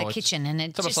back, by the kitchen, and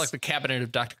it's almost like the cabinet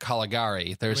of Dr.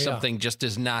 Caligari. There's something just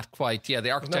is not quite. Yeah,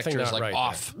 the architecture is like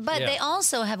off. But they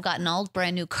also have gotten all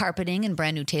brand new carpeting and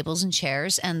brand new tables and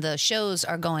chairs, and the shows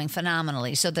are going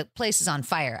phenomenally. So the place is on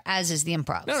fire, as is the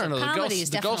Improv. No. Comedy is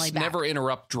the definitely ghosts back. never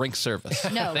interrupt drink service.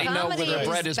 No, they know where the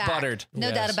bread is buttered.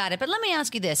 No doubt about it. But let me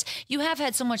ask you this. You have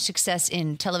had so much success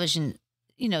in television,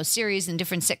 series and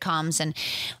different sitcoms. And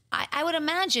I would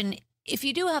imagine if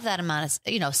you do have that amount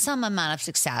of, some amount of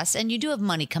success and you do have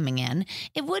money coming in,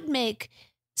 it would make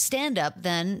stand-up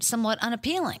then somewhat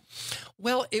unappealing.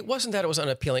 Well, it wasn't that it was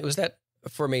unappealing. It was that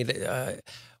for me,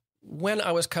 when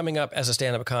I was coming up as a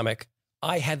stand-up comic,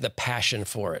 I had the passion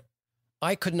for it.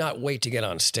 I could not wait to get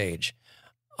on stage.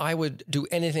 I would do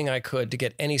anything I could to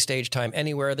get any stage time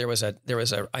anywhere. There was an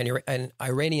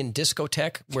Iranian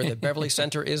discotheque where the Beverly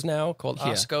Center is now called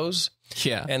Osco's.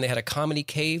 Yeah. And they had a comedy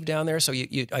cave down there. So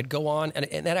I'd go on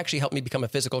and that actually helped me become a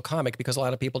physical comic because a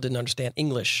lot of people didn't understand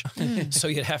English. So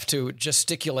you'd have to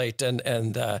gesticulate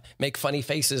and make funny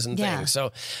faces and things.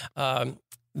 So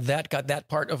that got that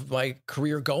part of my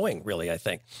career going, really, I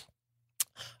think.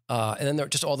 And then there were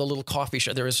just all the little coffee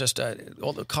shops. There was just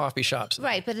all the coffee shops.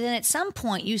 Right. But then at some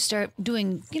point you start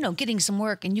doing, getting some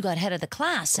work and you got head of the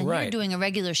class and you're doing a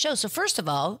regular show. So first of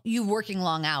all, you working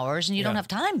long hours and you don't have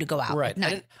time to go out. Right. At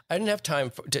night. I didn't have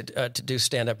time to do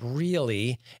stand up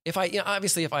really. If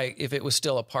it was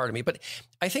still a part of me. But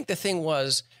I think the thing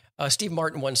was, Steve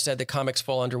Martin once said that comics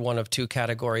fall under one of two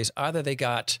categories. Either they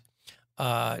got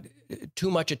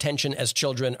too much attention as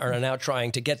children are now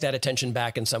trying to get that attention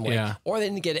back in some way, or they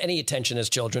didn't get any attention as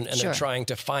children and they're trying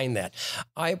to find that.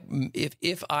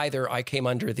 If either I came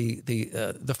under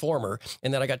the former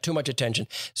and that I got too much attention.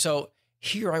 So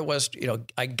here I was,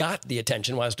 I got the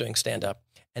attention while I was doing stand up.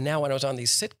 And now when I was on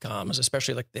these sitcoms,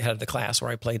 especially like the head of the class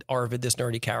where I played Arvid, this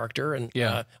nerdy character, and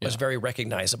was very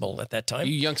recognizable at that time.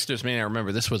 You youngsters may not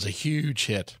remember, this was a huge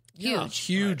hit.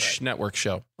 Huge network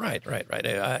show. Right.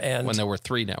 And when there were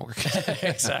 3 networks.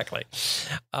 Exactly.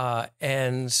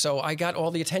 And so I got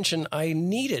all the attention I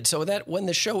needed. So that when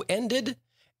the show ended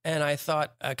and I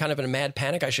thought kind of in a mad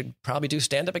panic, I should probably do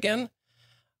stand-up again.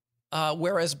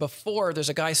 Whereas before, there's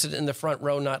a guy sitting in the front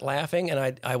row not laughing,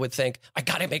 and I would think, I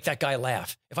got to make that guy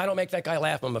laugh. If I don't make that guy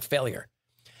laugh, I'm a failure.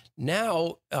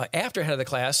 Now, after head of the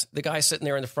class, the guy sitting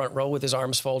there in the front row with his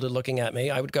arms folded looking at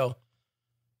me, I would go,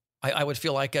 I would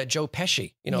feel like Joe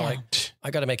Pesci, like, I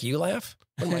got to make you laugh?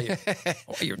 What am I,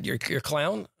 you're a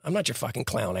clown? I'm not your fucking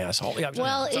clown, asshole. Yeah,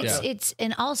 well, it's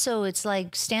and also it's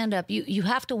like stand up. You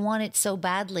have to want it so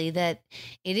badly that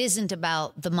it isn't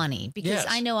about the money. Because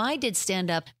I know I did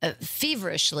stand up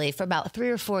feverishly for about 3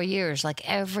 or 4 years, like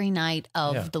every night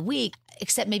of the week,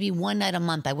 except maybe one night a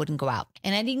month I wouldn't go out.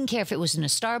 And I didn't care if it was in a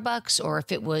Starbucks or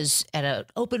if it was at an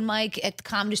open mic at the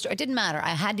Comedy Store. It didn't matter. I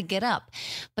had to get up.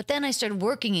 But then I started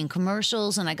working in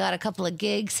commercials and I got a couple of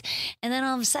gigs. And then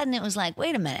all of a sudden it was like,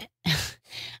 wait a minute.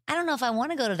 I don't know if I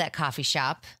want to go to that coffee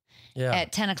shop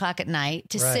at 10 o'clock at night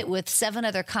to sit with 7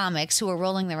 other comics who are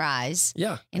rolling their eyes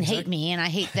and hate me and I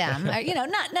hate them. Or,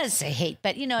 not to say hate,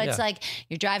 but, it's like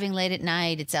you're driving late at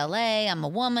night. It's LA. I'm a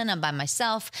woman. I'm by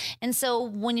myself. And so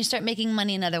when you start making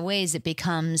money in other ways, it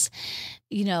becomes,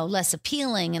 less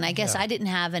appealing. And I guess I didn't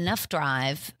have enough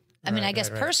drive I mean, I guess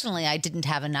personally, I didn't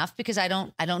have enough because I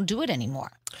don't do it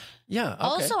anymore. Yeah. Okay.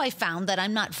 Also, I found that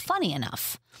I'm not funny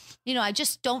enough. I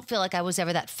just don't feel like I was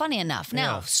ever that funny enough.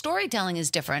 Now, storytelling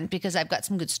is different because I've got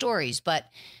some good stories, but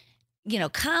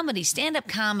comedy, stand-up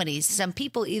comedies, some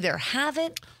people either have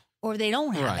it or they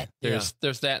don't have it.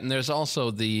 There's that, and there's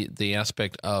also the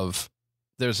aspect of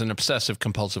there's an obsessive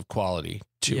compulsive quality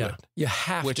to it. You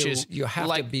have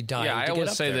to be dying. Yeah, I to always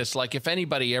get up say there. this, like if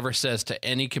anybody ever says to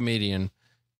any comedian,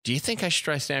 do you think I should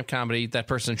try stand-up comedy? That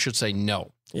person should say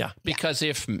no. Yeah. Because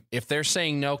if they're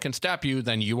saying no can stop you,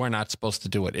 then you are not supposed to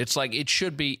do it. It's like it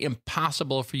should be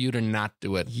impossible for you to not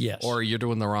do it. Yes. Or you're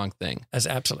doing the wrong thing. As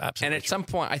absolutely. And at some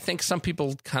point, I think some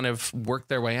people kind of work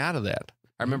their way out of that.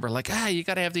 I remember like, you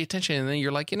got to have the attention. And then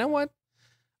you're like, you know what?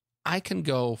 I can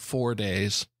go 4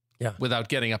 days without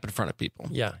getting up in front of people.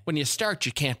 Yeah. When you start,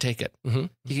 you can't take it. Mm-hmm.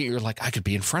 You're like, I could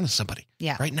be in front of somebody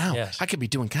right now. Yes. I could be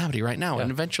doing comedy right now. Yeah.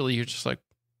 And eventually you're just like,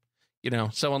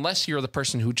 so unless you're the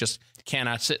person who just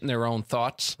cannot sit in their own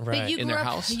thoughts in their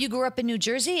house. You grew up in New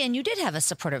Jersey and you did have a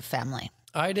supportive family.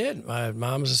 I did. My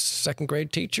mom's a second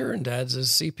grade teacher and dad's a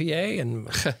CPA.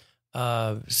 And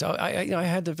so I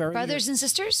had the very... Brothers and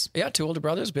sisters? Yeah, 2 older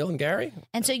brothers, Bill and Gary.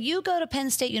 And so you go to Penn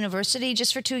State University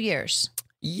just for 2 years.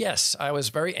 Yes, I was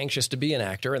very anxious to be an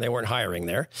actor, and they weren't hiring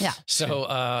there. Yeah. So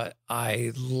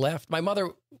I left. My mother,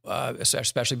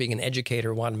 especially being an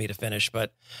educator, wanted me to finish.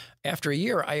 But after a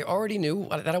year, I already knew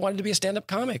that I wanted to be a stand-up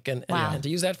comic and to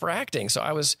use that for acting. So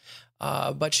I was,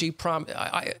 but she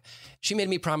made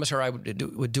me promise her I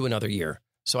would do another year.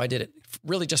 So I did it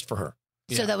really just for her.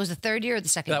 So that was the third year or the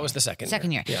second year? That was the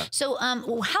second year. Yeah. So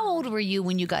how old were you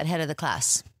when you got head of the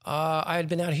class? I had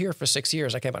been out here for 6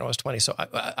 years. I came out when I was 20. So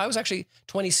I was actually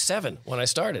 27 when I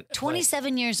started.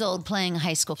 27 years old playing a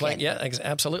high school kid. Yeah,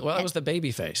 absolutely. Well, I was the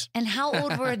baby face. And how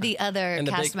old were the other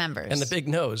cast members? And the big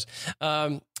nose.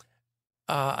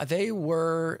 They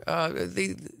were,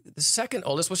 the second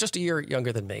oldest was just a year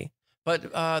younger than me. But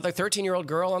the 13-year-old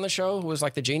girl on the show who was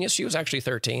like the genius, she was actually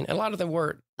 13. And a lot of them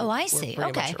were. Oh, I see.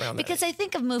 Okay. Because I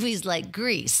think of movies like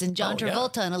Grease and John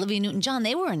Travolta and Olivia Newton-John.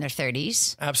 They were in their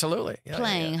 30s. Absolutely.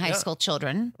 Playing high school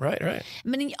children. Right. I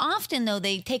mean, often, though,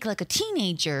 they take like a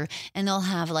teenager and they'll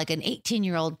have like an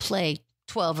 18-year-old play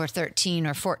 12 or 13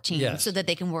 or 14 so that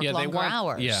they can work longer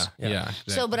hours. Yeah.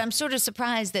 Exactly. So, but I'm sort of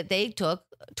surprised that they took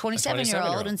a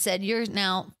 27-year-old and said, you're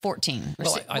now 14.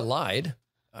 Well, I lied.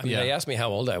 I mean, they asked me how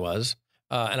old I was,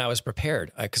 and I was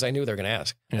prepared because I knew they were going to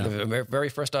ask. Yeah. The very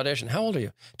first audition, how old are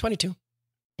you? 22.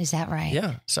 Is that right?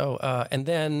 Yeah. So, and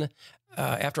then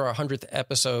after our 100th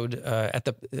episode,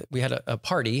 we had a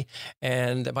party,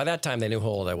 and by that time they knew how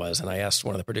old I was. And I asked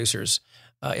one of the producers,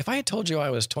 if I had told you I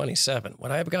was 27,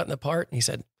 would I have gotten the part? And he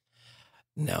said,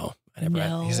 no. I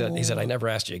never. He said, I never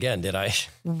asked you again, did I?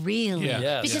 Really? Yeah.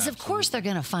 Yes. Because of course they're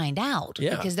going to find out.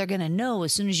 Yeah. Because they're going to know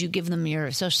as soon as you give them your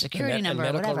social security number and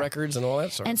or medical whatever. records and all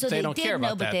that sort of. And so they don't care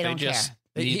about that. They don't care.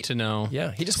 Need to know.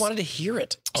 Yeah. He just wanted to hear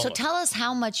it. So tell us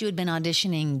how much you had been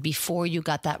auditioning before you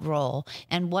got that role,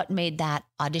 and what made that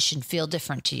audition feel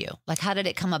different to you. Like, how did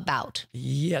it come about?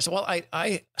 Yes. Well,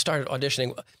 I started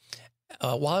auditioning.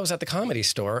 While I was at the Comedy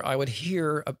Store, I would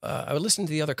listen to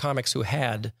the other comics who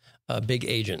had big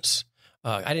agents.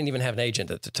 I didn't even have an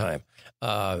agent at the time.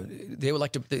 They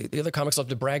would the other comics loved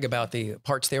to brag about the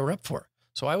parts they were up for.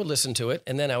 So I would listen to it,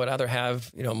 and then I would either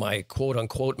have, my quote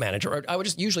unquote manager, or I would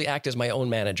just usually act as my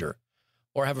own manager,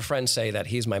 or have a friend say that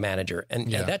he's my manager.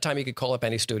 And at that time, you could call up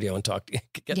any studio and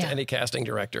get to any casting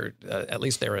director, at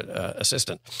least their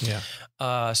assistant.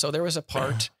 Yeah. So there was a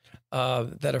part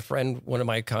that one of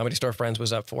my Comedy Store friends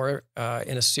was up for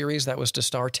in a series that was to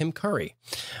star Tim Curry.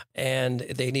 And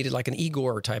they needed like an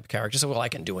Igor type character. So, I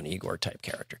can do an Igor type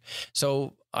character.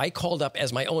 So I called up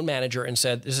as my own manager and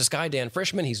said, there's this guy, Dan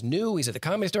Frischman. He's new. He's at the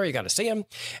Comedy Store. You got to see him.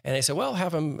 And they said, well,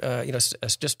 have him,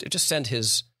 just send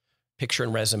his picture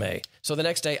and resume. So the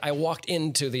next day I walked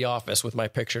into the office with my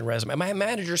picture and resume. My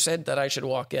manager said that I should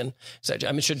walk in, said,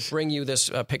 I should bring you this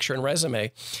picture and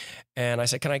resume. And I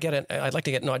said, can I get it? I'd like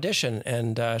to get an audition.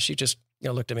 And she just,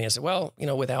 looked at me and said, well,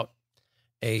 without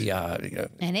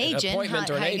an agent, appointment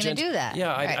how or an are you agent, going to do that?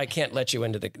 Yeah, right. I can't let you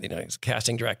into the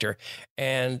casting director.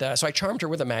 And so I charmed her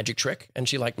with a magic trick, and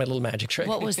she liked my little magic trick.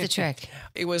 What was the trick?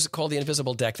 It was called the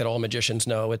invisible deck that all magicians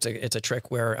know. It's a trick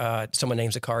where someone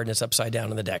names a card and it's upside down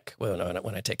on the deck when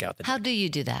I take out the deck. How do you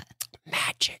do that?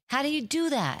 Magic. How do you do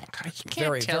that?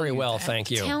 Very, very well,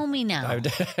 thank you. Tell me now.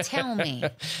 Tell me.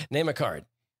 Name a card.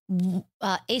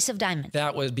 Ace of Diamonds.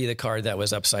 That would be the card that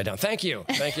was upside down. Thank you.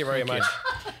 Thank you very much.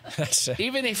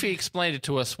 Even if he explained it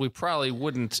to us, we probably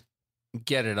wouldn't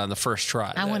get it on the first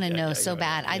try. I want to know so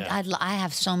bad. I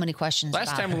have so many questions.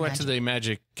 Last time we went to the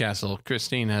Magic Castle,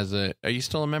 Christine has a. Are you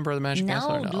still a member of the Magic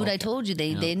Castle? No, dude. Okay. I told you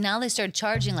they now they started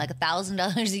charging like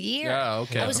 $1,000 a year. Yeah,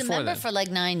 okay. I was a member for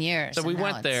like 9 years. So we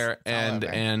went there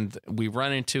and we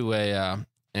run into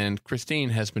and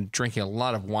Christine has been drinking a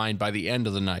lot of wine by the end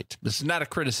of the night. This is not a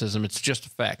criticism; it's just a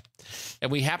fact.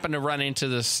 And we happen to run into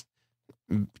this.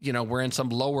 We're in some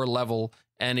lower level.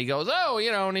 And he goes,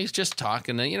 and he's just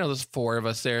talking. And, there's 4 of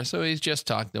us there. So he's just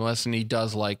talking to us. And he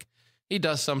does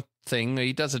something.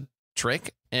 He does a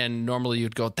trick. And normally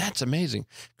you'd go, that's amazing.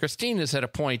 Christine is at the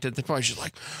point she's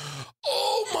like,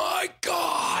 oh my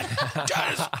God.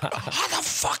 How the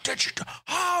fuck did you do?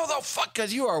 How the fuck?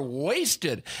 Because you are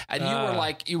wasted. And you were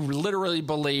like, you literally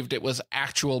believed it was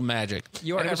actual magic.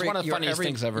 It was one of the funniest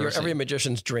things I've ever seen. Every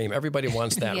magician's dream. Everybody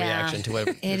wants that reaction to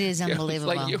it. It is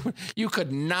unbelievable. Like you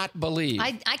could not believe.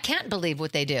 I can't believe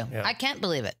what they do. Yeah. I can't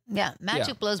believe it. Yeah.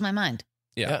 Magic blows my mind.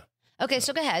 Yeah. Okay,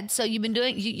 so go ahead. So you've been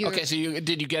doing. Okay, so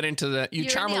did you get into the? You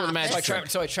charmed her with a magic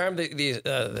trick. So I charmed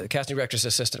the casting director's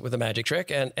assistant with a magic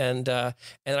trick, and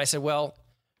I said, well,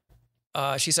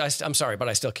 she said, I'm sorry, but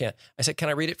I still can't. I said, can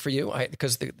I read it for you?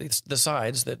 Because the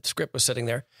sides, the script was sitting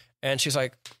there, and she's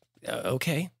like,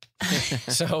 okay.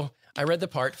 So I read the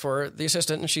part for the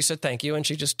assistant, and she said thank you, and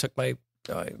she just took my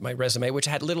resume, which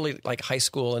had literally like high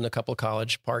school and a couple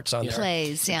college parts on there.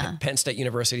 Plays, yeah. Penn State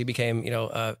University became,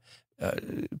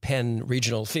 Penn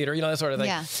Regional Theater, that sort of thing.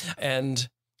 Yeah. And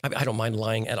I don't mind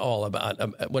lying at all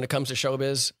about when it comes to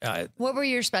showbiz. What were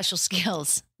your special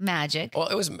skills? Magic. Well,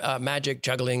 it was magic,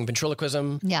 juggling,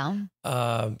 ventriloquism. Yeah.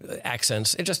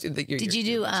 Accents. It just. Did you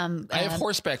do? I have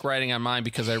horseback riding on mine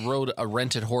because I rode a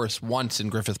rented horse once in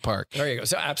Griffith Park. There you go.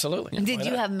 So absolutely. Did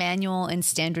you have manual and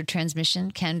standard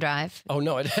transmission? Can drive? Oh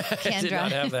no, I did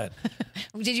not have that.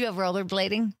 Did you have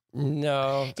rollerblading?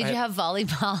 No. Did you have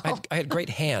volleyball? I had great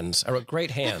hands. I wrote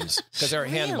great hands because there are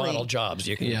hand model jobs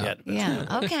you can get.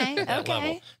 Yeah. Okay. That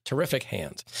level. Terrific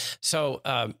hands. So.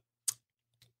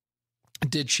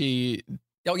 Did she?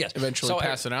 Oh yes. Eventually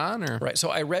pass it on, or right?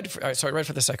 So I read for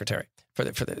the secretary, for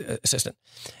the assistant,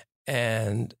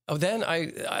 and then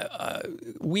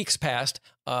weeks passed.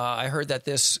 I heard that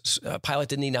this pilot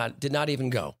did not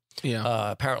even go.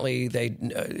 Yeah. Apparently,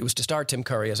 it was to star Tim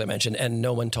Curry, as I mentioned, and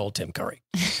no one told Tim Curry.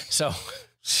 So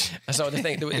the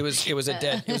thing it was a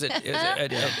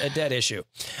dead issue.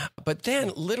 But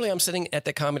then, literally, I'm sitting at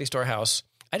the Comedy Store house.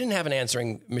 I didn't have an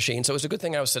answering machine, so it was a good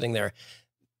thing I was sitting there.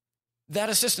 That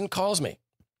assistant calls me,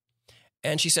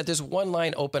 and she said, "There's one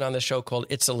line open on the show called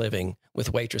It's a Living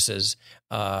with waitresses,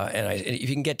 and if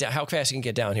you can get down, how fast you can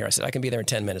get down here?" I said, "I can be there in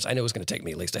 10 minutes." I knew it was going to take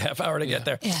me at least a half hour to get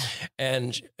there. Yeah.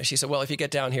 And she said, "Well, if you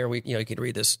get down here, you could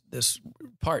read this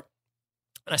part."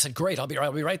 And I said, "Great, I'll be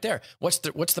right there." What's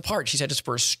the part? She said, "It's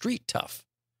for a street tough."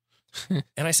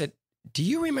 And I said, "Do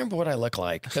you remember what I look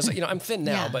like?" Because I'm thin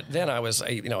now, but then I was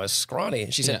scrawny.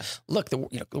 And she said, "Look, the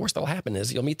worst that'll happen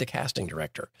is you'll meet the casting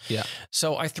director." Yeah.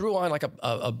 So I threw on like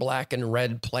a black and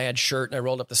red plaid shirt, and I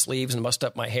rolled up the sleeves and mussed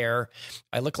up my hair.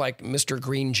 I looked like Mr.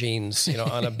 Green Jeans,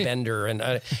 on a bender, and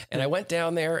I went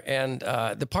down there, and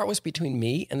the part was between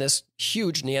me and this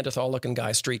huge Neanderthal-looking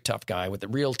guy, street tough guy with the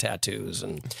real tattoos,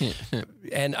 and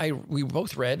we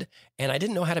both read, and I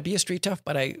didn't know how to be a street tough,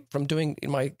 but from doing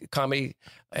my comedy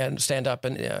and stand-up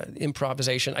and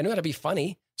improvisation, I knew how to be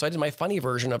funny. So I did my funny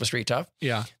version of a street tough.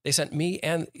 Yeah. They sent me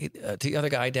and the other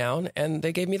guy down, and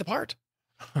they gave me the part.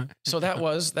 So that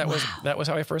was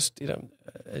how I first did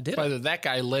it. By the way, that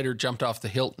guy later jumped off the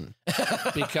Hilton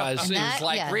because it was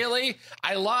like, really?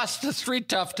 I lost the street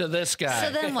tough to this guy.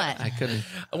 So then what? I couldn't.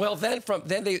 Well, then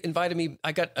they invited me.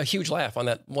 I got a huge laugh on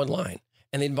that one line,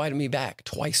 and they invited me back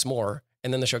twice more.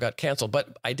 And then the show got canceled,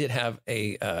 but I did have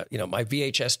my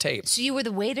VHS tape. So you were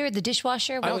the waiter, the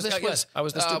dishwasher? I was the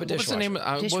stupid dishwasher.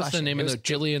 What was the name of the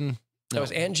Jillian? That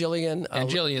was Ann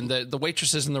Jillian. The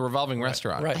waitresses in the revolving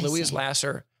restaurant. Right. Louise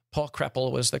Lasser. Paul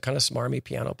Kreppel was the kind of smarmy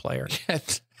piano player.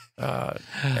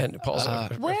 And Paul's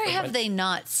where have they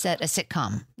not set a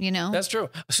sitcom? That's true.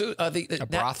 So a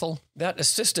brothel. That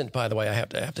assistant, by the way, I have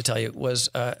to tell you, was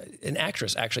an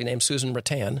actress actually named Susan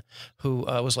Rattan, who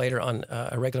was later on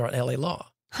a regular on LA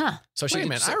Law. Huh. So she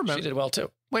did well too.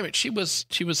 Wait a minute, she was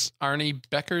Arnie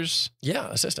Becker's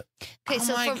assistant. Okay,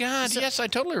 God, yes, I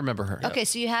totally remember her. Okay,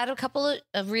 so you had a couple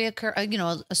of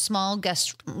a small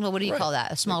guest. Well, what do you call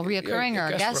that? A small reoccurring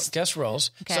or a guest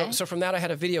roles. Okay. So from that, I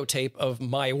had a videotape of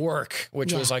my work,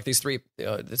 which was like these three,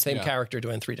 the same character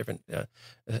doing three different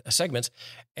segments,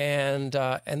 and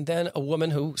then a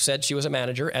woman who said she was a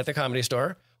manager at the Comedy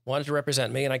Store wanted to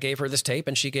represent me, and I gave her this tape,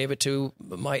 and she gave it to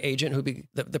my agent,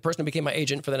 the person who became my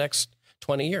agent for the next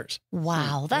 20 years.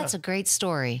 Wow, that's a great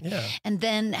story. Yeah. And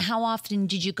then how often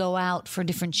did you go out for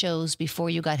different shows before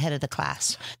you got head of the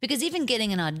class? Because even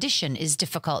getting an audition is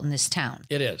difficult in this town.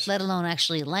 It is. Let alone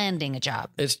actually landing a job.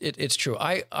 It's true.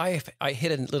 I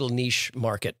hit a little niche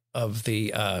market of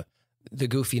the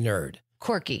goofy nerd.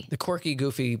 Quirky. The quirky,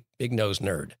 goofy, big-nosed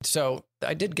nerd. So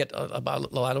I did get a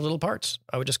lot of little parts.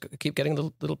 I would just keep getting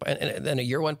little, and then a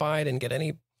year went by, I didn't get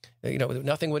any,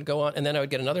 nothing would go on, and then I would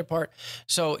get another part.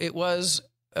 So it was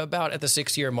about at the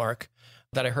 6-year mark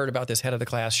that I heard about this head of the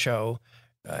class show,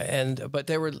 but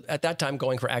they were at that time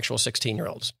going for actual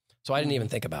 16-year-olds. So I didn't even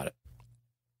think about it.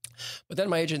 But then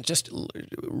my agent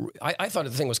I thought the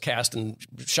thing was cast and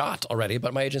shot already,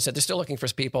 but my agent said, they're still looking for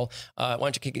people. Why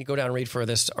don't you go down and read for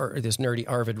this nerdy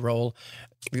Arvid role,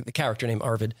 the character named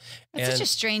Arvid. That's such a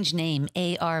strange name,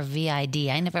 Arvid.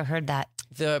 I never heard that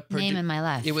name in my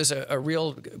life. It was a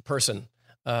real person.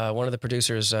 One of the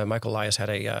producers, Michael Elias, had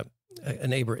a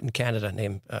neighbor in Canada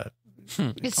named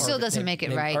It still doesn't make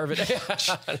it right.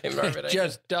 It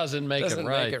just doesn't make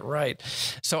it right.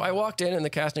 So I walked in, and the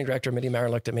casting director, Minnie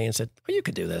Marin, looked at me and said, "Oh, you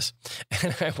could do this."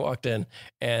 And I walked in,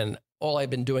 and all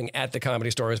I'd been doing at the Comedy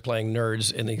Store was playing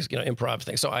nerds in these, improv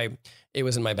things. So it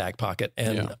was in my back pocket,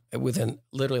 and within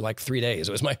literally like 3 days,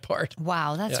 it was my part.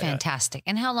 Wow, that's fantastic.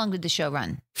 And how long did the show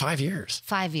run? 5 years.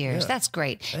 5 years. Yeah. That's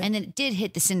great. And it did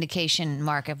hit the syndication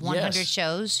mark of 100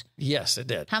 shows. Yes, it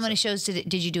did. How many shows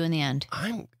did you do in the end?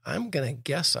 I'm gonna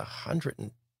guess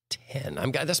 110.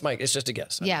 It's just a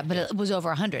guess. Yeah, but it was over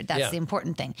 100. That's the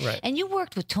important thing. Right. And you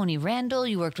worked with Tony Randall.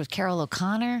 You worked with Carol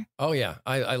O'Connor. Oh yeah,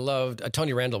 I loved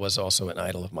Tony Randall was also an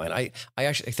idol of mine. I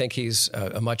actually think he's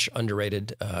a much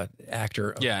underrated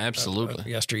actor. Yeah, absolutely.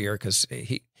 Yesteryear, because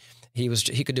he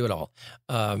could do it all.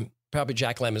 Probably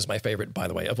Jack Lemmon is my favorite, by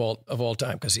the way, of all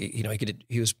time, because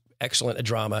he was excellent at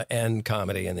drama and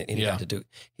comedy, and he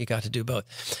got to do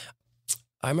both.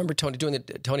 I remember doing the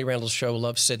Tony Randall show,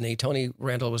 Love Sydney. Tony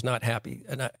Randall was not a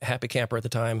happy camper at the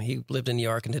time. He lived in New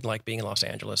York and didn't like being in Los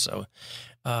Angeles. So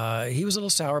he was a little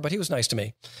sour, but he was nice to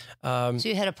me. So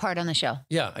you had a part on the show?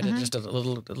 Yeah, I did just a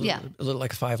little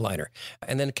like a 5-liner.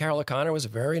 And then Carol O'Connor was a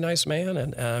very nice man,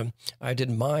 and I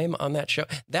did mime on that show.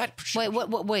 Wait,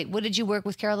 what did you work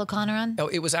with Carol O'Connor on? Oh,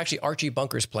 it was actually Archie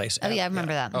Bunker's place. Oh, yeah, I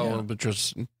remember that. Oh, which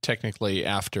was technically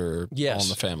after All in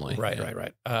the Family.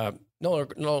 Right.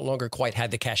 No longer quite had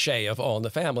the cachet of All in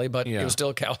the Family, but it was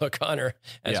still Carol O'Connor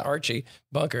as Archie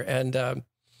Bunker. And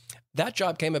that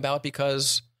job came about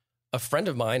because a friend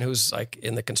of mine who's like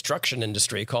in the construction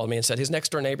industry called me and said his next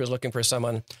door neighbor is looking for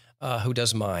someone who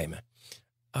does mime.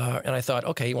 And I thought,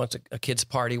 okay, he wants a kid's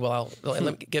party. Well,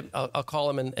 I'll call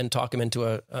him and talk him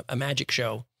into a magic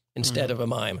show instead of a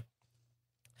mime.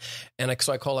 And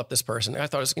so I call up this person. I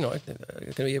thought it was going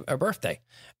to be a birthday,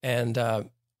 and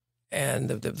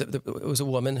it was a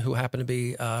woman who happened to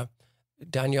be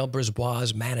Danielle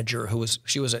Brisbois' manager,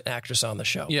 she was an actress on the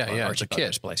show. Archie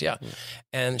Bunker's place. Yeah.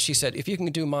 And she said, if you can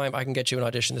do mime, I can get you an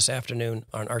audition this afternoon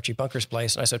on Archie Bunker's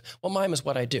place. And I said, well, mime is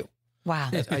what I do.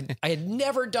 Wow. I had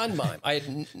never done mime. I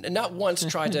had not once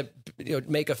tried to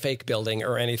make a fake building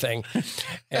or anything.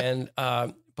 And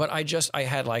but I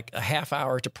had like a half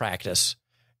hour to practice.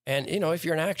 And if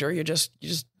you're an actor, you just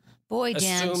Boy,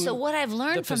 Dan, so what I've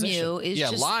learned from you is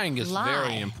just lying is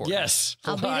very important. Yes.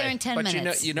 I'll be there in 10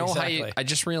 minutes. You know exactly. I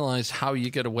just realized how you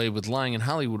get away with lying in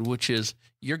Hollywood, which is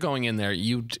you're going in there.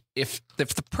 If the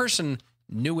person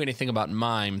knew anything about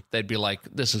mime, they'd be like,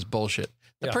 this is bullshit.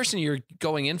 The person you're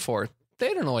going in for,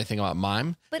 they don't know anything about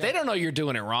mime. But they don't know you're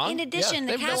doing it wrong. In addition,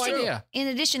 they have no idea. In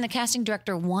addition, the casting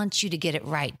director wants you to get it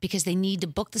right because they need to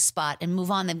book the spot and move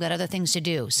on. They've got other things to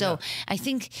do. So I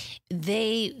think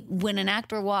when an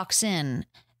actor walks in,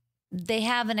 they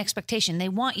have an expectation. They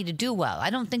want you to do well. I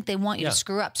don't think they want you to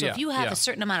screw up. So if you have a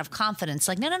certain amount of confidence,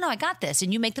 like, no, I got this.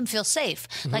 And you make them feel safe.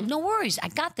 Like, no worries, I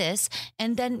got this.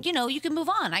 And then, you can move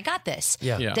on. I got this.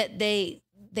 That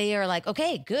they are like,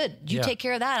 okay, good. You take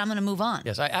care of that. I'm going to move on.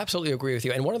 Yes, I absolutely agree with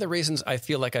you. And one of the reasons I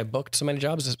feel like I booked so many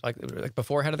jobs is like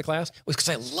before head of the class was because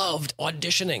I loved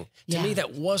auditioning. To me,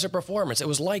 that was a performance. It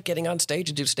was like getting on stage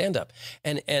and do stand-up.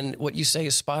 And what you say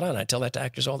is spot on. I tell that to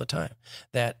actors all the time,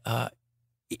 that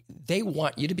they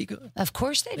want you to be good. Of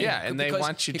course they do. Yeah, and they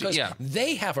want you to. Because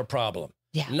they have a problem.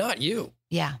 Yeah. Not you.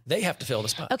 Yeah. They have to fill the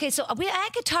spot. Okay, so I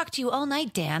could talk to you all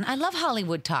night, Dan. I love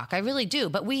Hollywood talk. I really do.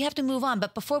 But we have to move on.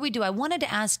 But before we do, I wanted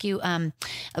to ask you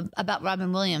about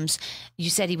Robin Williams. You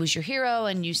said he was your hero,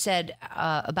 and you said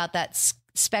about that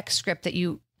spec script that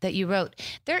you that you wrote.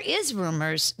 There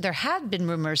have been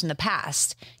rumors in the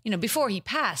past, before he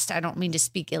passed. I don't mean to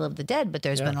speak ill of the dead, but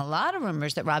there's been a lot of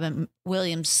rumors that Robin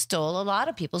Williams stole a lot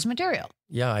of people's material.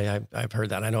 Yeah, I've heard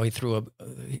that. I know he threw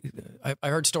I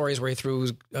heard stories where he threw,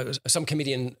 some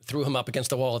comedian threw him up against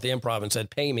the wall at the Improv and said,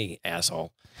 "Pay me,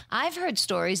 asshole." I've heard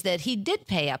stories that he did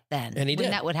pay up then. And he did.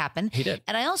 When that would happen. He did.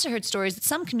 And I also heard stories that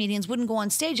some comedians wouldn't go on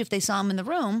stage if they saw him in the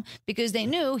room because they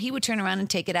knew he would turn around and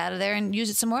take it out of there and use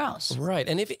it somewhere else. Right.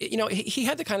 And if, he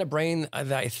had the kind of brain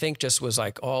that I think just was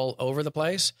like all over the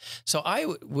place. So I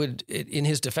would, in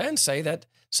his defense, say that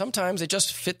sometimes it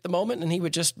just fit the moment and he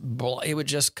would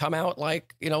just come out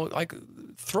like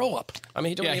throw up. I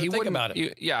mean, he didn't even think about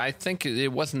it. I think it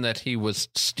wasn't that he was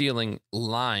stealing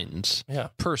lines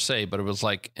per se, but it was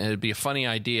like, it'd be a funny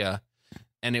idea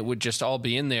and it would just all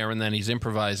be in there. And then he's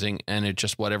improvising and it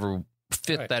just, whatever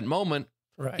fit that moment,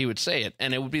 he would say it.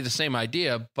 And it would be the same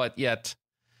idea, but yet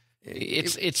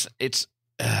it's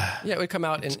it would come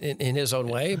out in his own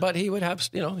way, but he would have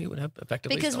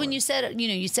effectively. Because when you said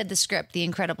the script, The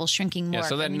Incredible Shrinking Mork. Yeah,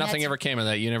 so that nothing ever came of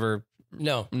that. You never.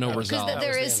 No result. Because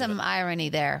there is some irony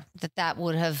there that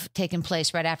would have taken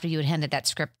place right after you had handed that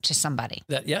script to somebody.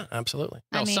 Absolutely.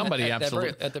 No, somebody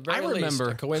absolutely. At the very least,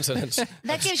 a coincidence.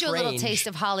 That gives you a little taste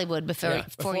of Hollywood before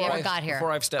you ever got here.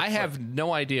 I have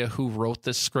no idea who wrote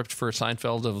this script for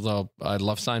Seinfeld, although I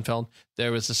love Seinfeld.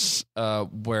 There was this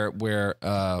where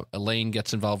Elaine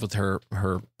gets involved with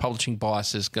her publishing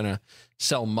boss is going to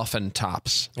sell muffin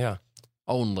tops. Yeah.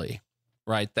 Only.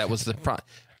 Right? That was the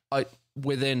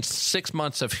within 6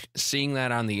 months of seeing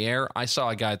that on the air, I saw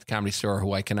a guy at the Comedy Store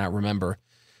who I cannot remember,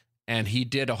 and he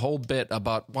did a whole bit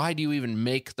about why do you even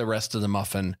make the rest of the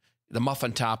muffin? The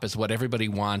muffin top is what everybody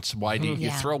wants. Why do you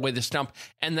throw away the stump?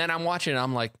 And then I'm watching it,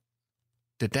 I'm like,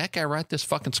 did that guy write this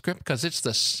fucking script? Because it's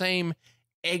the same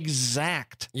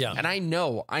exact. Yeah. And I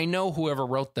know whoever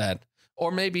wrote that,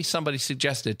 or maybe somebody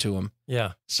suggested to him.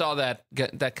 Yeah. Saw that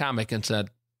comic and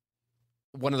said,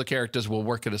 one of the characters will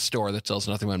work at a store that sells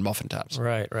nothing but muffin tops.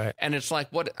 Right. And it's like,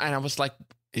 what? And I was like,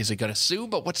 is he going to sue?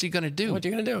 But what's he going to do? What are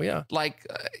you going to do? Yeah. Like,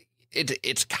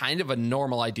 it's kind of a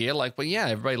normal idea. Like, well, yeah,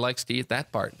 everybody likes to eat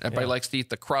that part. Everybody likes to eat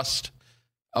the crust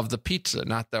of the pizza,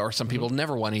 or some people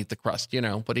never want to eat the crust,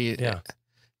 but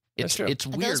it's true. It's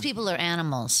weird. Those people are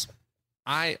animals.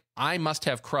 I must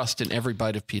have crust in every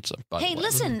bite of pizza. Hey,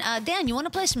 listen, Dan, you want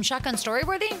to play some Shotgun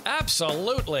Storyworthy?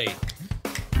 Absolutely.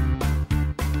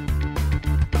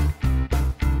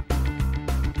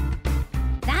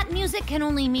 Music can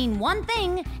only mean one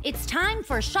thing. It's time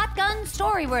for Shotgun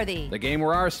Storyworthy. The game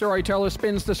where our storyteller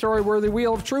spins the storyworthy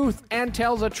wheel of truth and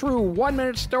tells a true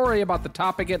 1-minute story about the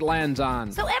topic it lands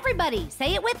on. So everybody,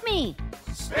 say it with me.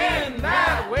 Spin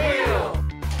that wheel!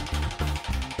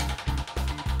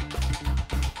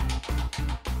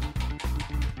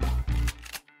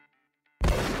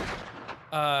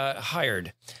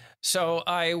 Hired. So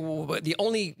the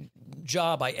only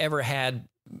job I ever had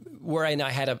where I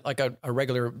had a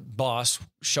regular boss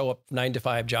show up 9 to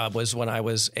 5 job was when I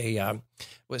was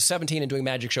 17 and doing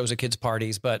magic shows at kids'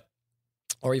 parties,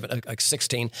 or even like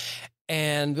 16.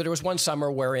 And there was one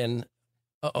summer wherein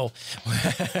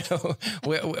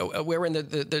wherein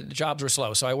the jobs were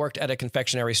slow. So I worked at a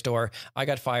confectionery store. I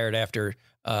got fired after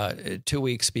 2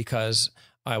 weeks because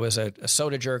I was a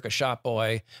soda jerk, a shop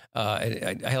boy.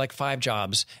 I had like 5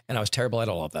 jobs, and I was terrible at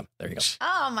all of them. There you go.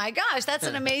 Oh, my gosh. That's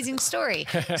an amazing story.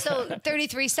 So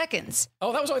 33 seconds.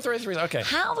 Oh, that was only 33. Okay.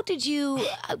 How did you...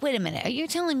 wait a minute. Are you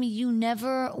telling me you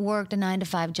never worked a 9 to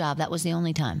 5 job? That was the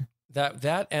only time?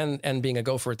 That and being a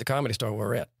gopher at the Comedy Store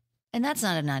were it. And that's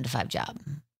not a 9 to 5 job.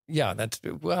 Yeah,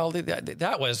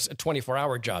 that was a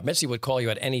 24-hour job. Mitzi would call you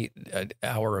at any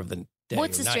hour of the day.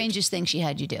 What's the strangest thing she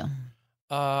had you do?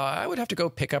 I would have to go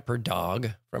pick up her dog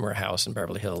from her house in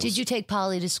Beverly Hills. Did you take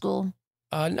Polly to school?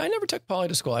 I never took Polly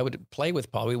to school. I would play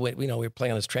with Polly. We were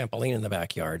playing on this trampoline in the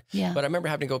backyard. Yeah. But I remember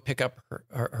having to go pick up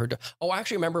her dog. Oh, I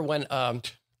actually remember when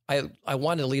I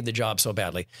wanted to leave the job so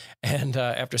badly. And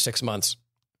after 6 months,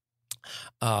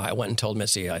 I went and told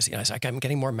Missy, I said, I'm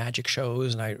getting more magic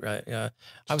shows. And I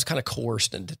was kind of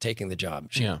coerced into taking the job.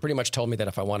 She pretty much told me that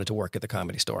if I wanted to work at the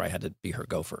Comedy Store, I had to be her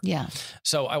gopher. Yeah.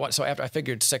 So after I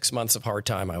figured 6 months of hard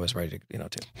time, I was ready to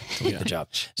leave the job.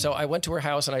 So I went to her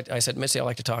house and I said, Missy, I'd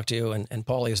like to talk to you. And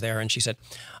Paulie is there. And she said,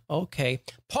 okay,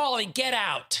 Paulie, get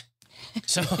out.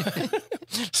 So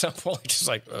Paulie's just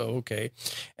like, oh, okay.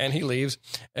 And he leaves.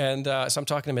 And so I'm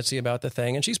talking to Mitzi about the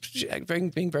thing. And she's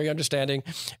being very understanding.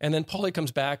 And then Paulie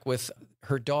comes back with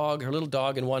her little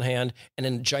dog in one hand and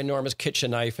a ginormous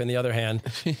kitchen knife in the other hand,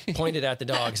 pointed at the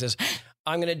dog. Says,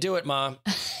 I'm going to do it, Mom.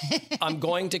 I'm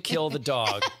going to kill the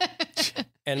dog.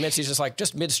 And Mitzi's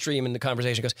just midstream in the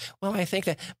conversation goes, well, I think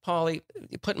that, Paulie,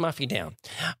 put Muffy down.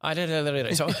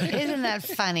 So, isn't that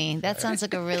funny? That sounds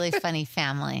like a really funny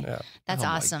family. Yeah. That's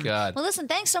awesome. God. Well, listen,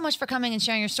 thanks so much for coming and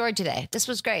sharing your story today. This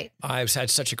was great. I've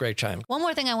had such a great time. One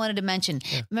more thing I wanted to mention.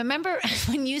 Yeah. Remember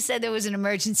when you said there was an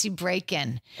emergency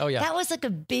break-in? Oh, yeah. That was like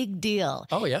a big deal.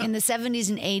 Oh, yeah. In the 70s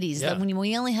and 80s, like when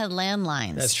we only had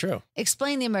landlines. That's true.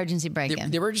 Explain the emergency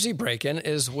break-in. The emergency break-in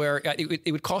is where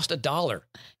it would cost $1.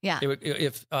 Yeah.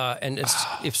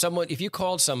 If you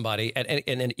called somebody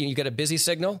and you get a busy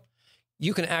signal,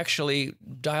 you can actually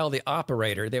dial the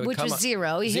operator. They would Which come was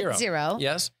zero. You hit zero.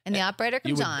 Yes. And the operator comes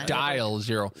you would on. Dial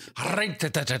 0. That's right.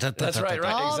 All exactly.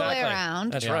 the way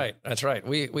around. That's right. That's right.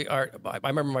 We are. I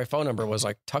remember my phone number was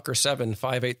like Tucker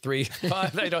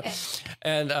 75835.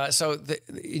 And so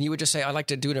you would just say, I'd like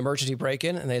to do an emergency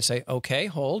break-in, and they'd say, okay,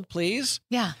 hold, please.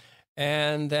 Yeah.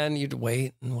 And then you'd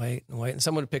wait, and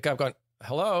someone would pick up, going,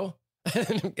 hello.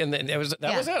 And then that was it.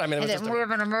 I mean, it was we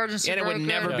have an emergency. And it would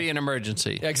never be an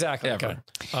emergency. Exactly. Ever.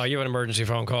 Okay. You have an emergency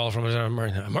phone call from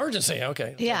an emergency.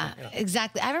 Okay. Yeah,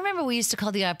 exactly. I remember we used to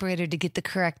call the operator to get the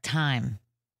correct time.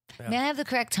 Yeah. May I have the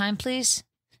correct time, please?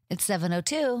 It's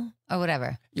 7:02 or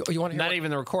whatever. You want to hear Not even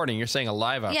the recording. You're saying a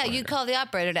live operator. Yeah, you call the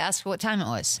operator to ask for what time it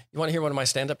was. You want to hear one of my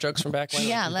stand-up jokes from back when?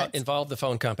 Yeah, let's. Involved the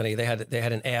phone company. They had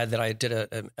an ad that I did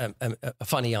a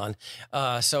funny on.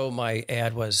 So my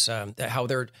ad was how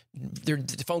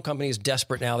the phone company is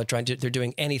desperate now. They're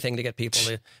doing anything to get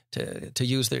people to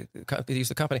use the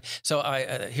company. So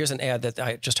here's an ad that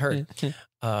I just heard.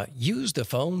 Use the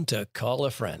phone to call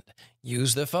a friend.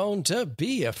 Use the phone to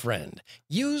be a friend.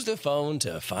 Use the phone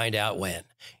to find out when.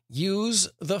 Use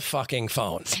the fucking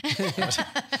phone.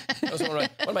 That was one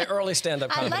of my early stand-up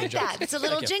comedy I like jokes. that. It's a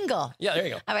little jingle. Yeah, there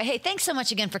you go. All right. Hey, thanks so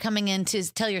much again for coming in to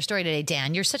tell your story today,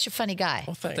 Dan. You're such a funny guy.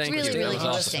 Well, thanks. It's really, really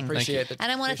interesting. Appreciate it.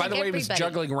 And I want to By thank the way, everybody. he was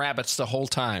juggling rabbits the whole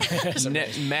time.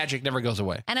 Magic never goes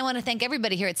away. And I want to thank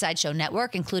everybody here at Sideshow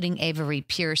Network, including Avery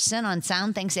Pearson on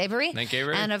sound. Thanks, Avery. Thank you,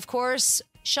 Avery. And of course,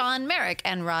 Sean Merrick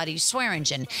and Roddy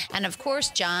Swearingen. And of course,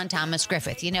 John Thomas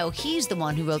Griffith. You know, he's the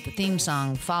one who wrote the theme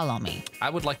song, Follow Me. I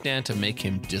would like Dan to make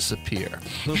him disappear.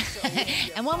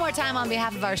 And one more time on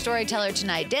behalf of our storyteller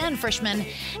tonight, Dan Frischman,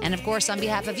 and of course on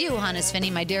behalf of you, Hannes Finney,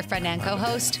 my dear friend and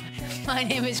co-host, my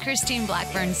name is Christine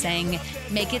Blackburn saying,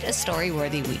 make it a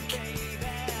story-worthy week.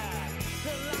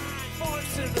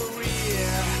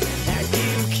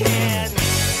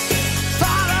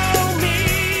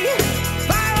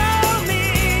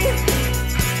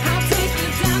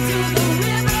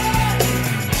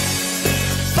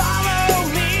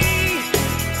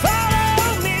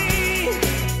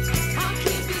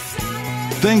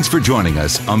 Thanks for joining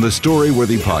us on the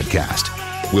Storyworthy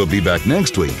Podcast. We'll be back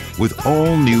next week with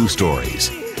all new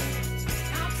stories.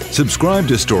 Subscribe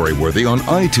to Storyworthy on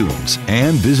iTunes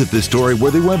and visit the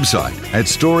Storyworthy website at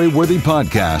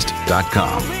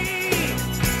storyworthypodcast.com.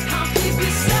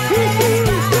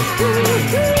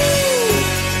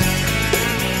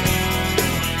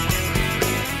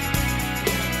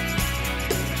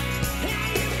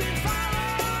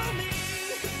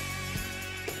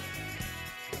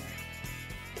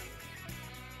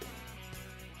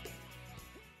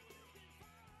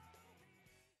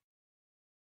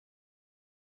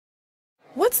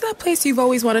 What's that place you've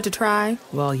always wanted to try?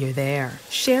 Well, you're there,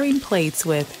 sharing plates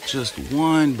with... Just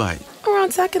one bite. Or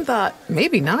on second thought,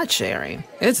 maybe not sharing.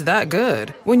 It's that good.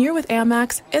 When you're with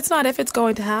Amex, it's not if it's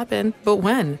going to happen, but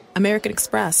when. American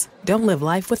Express. Don't live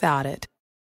life without it.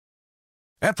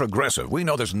 At Progressive, we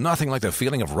know there's nothing like the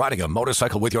feeling of riding a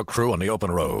motorcycle with your crew on the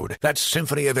open road. That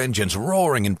symphony of engines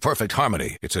roaring in perfect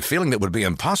harmony. It's a feeling that would be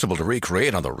impossible to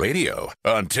recreate on the radio.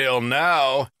 Until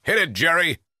now. Hit it,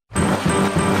 Jerry.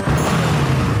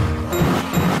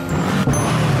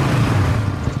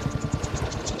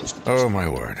 Oh, my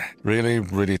word. Really,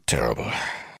 really terrible.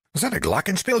 Was that a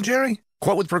glockenspiel, Jerry?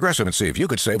 Quote with Progressive and see if you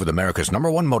could save with America's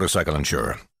 #1 motorcycle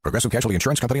insurer. Progressive Casualty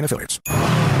Insurance Company and Affiliates.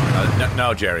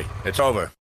 No, Jerry. It's over.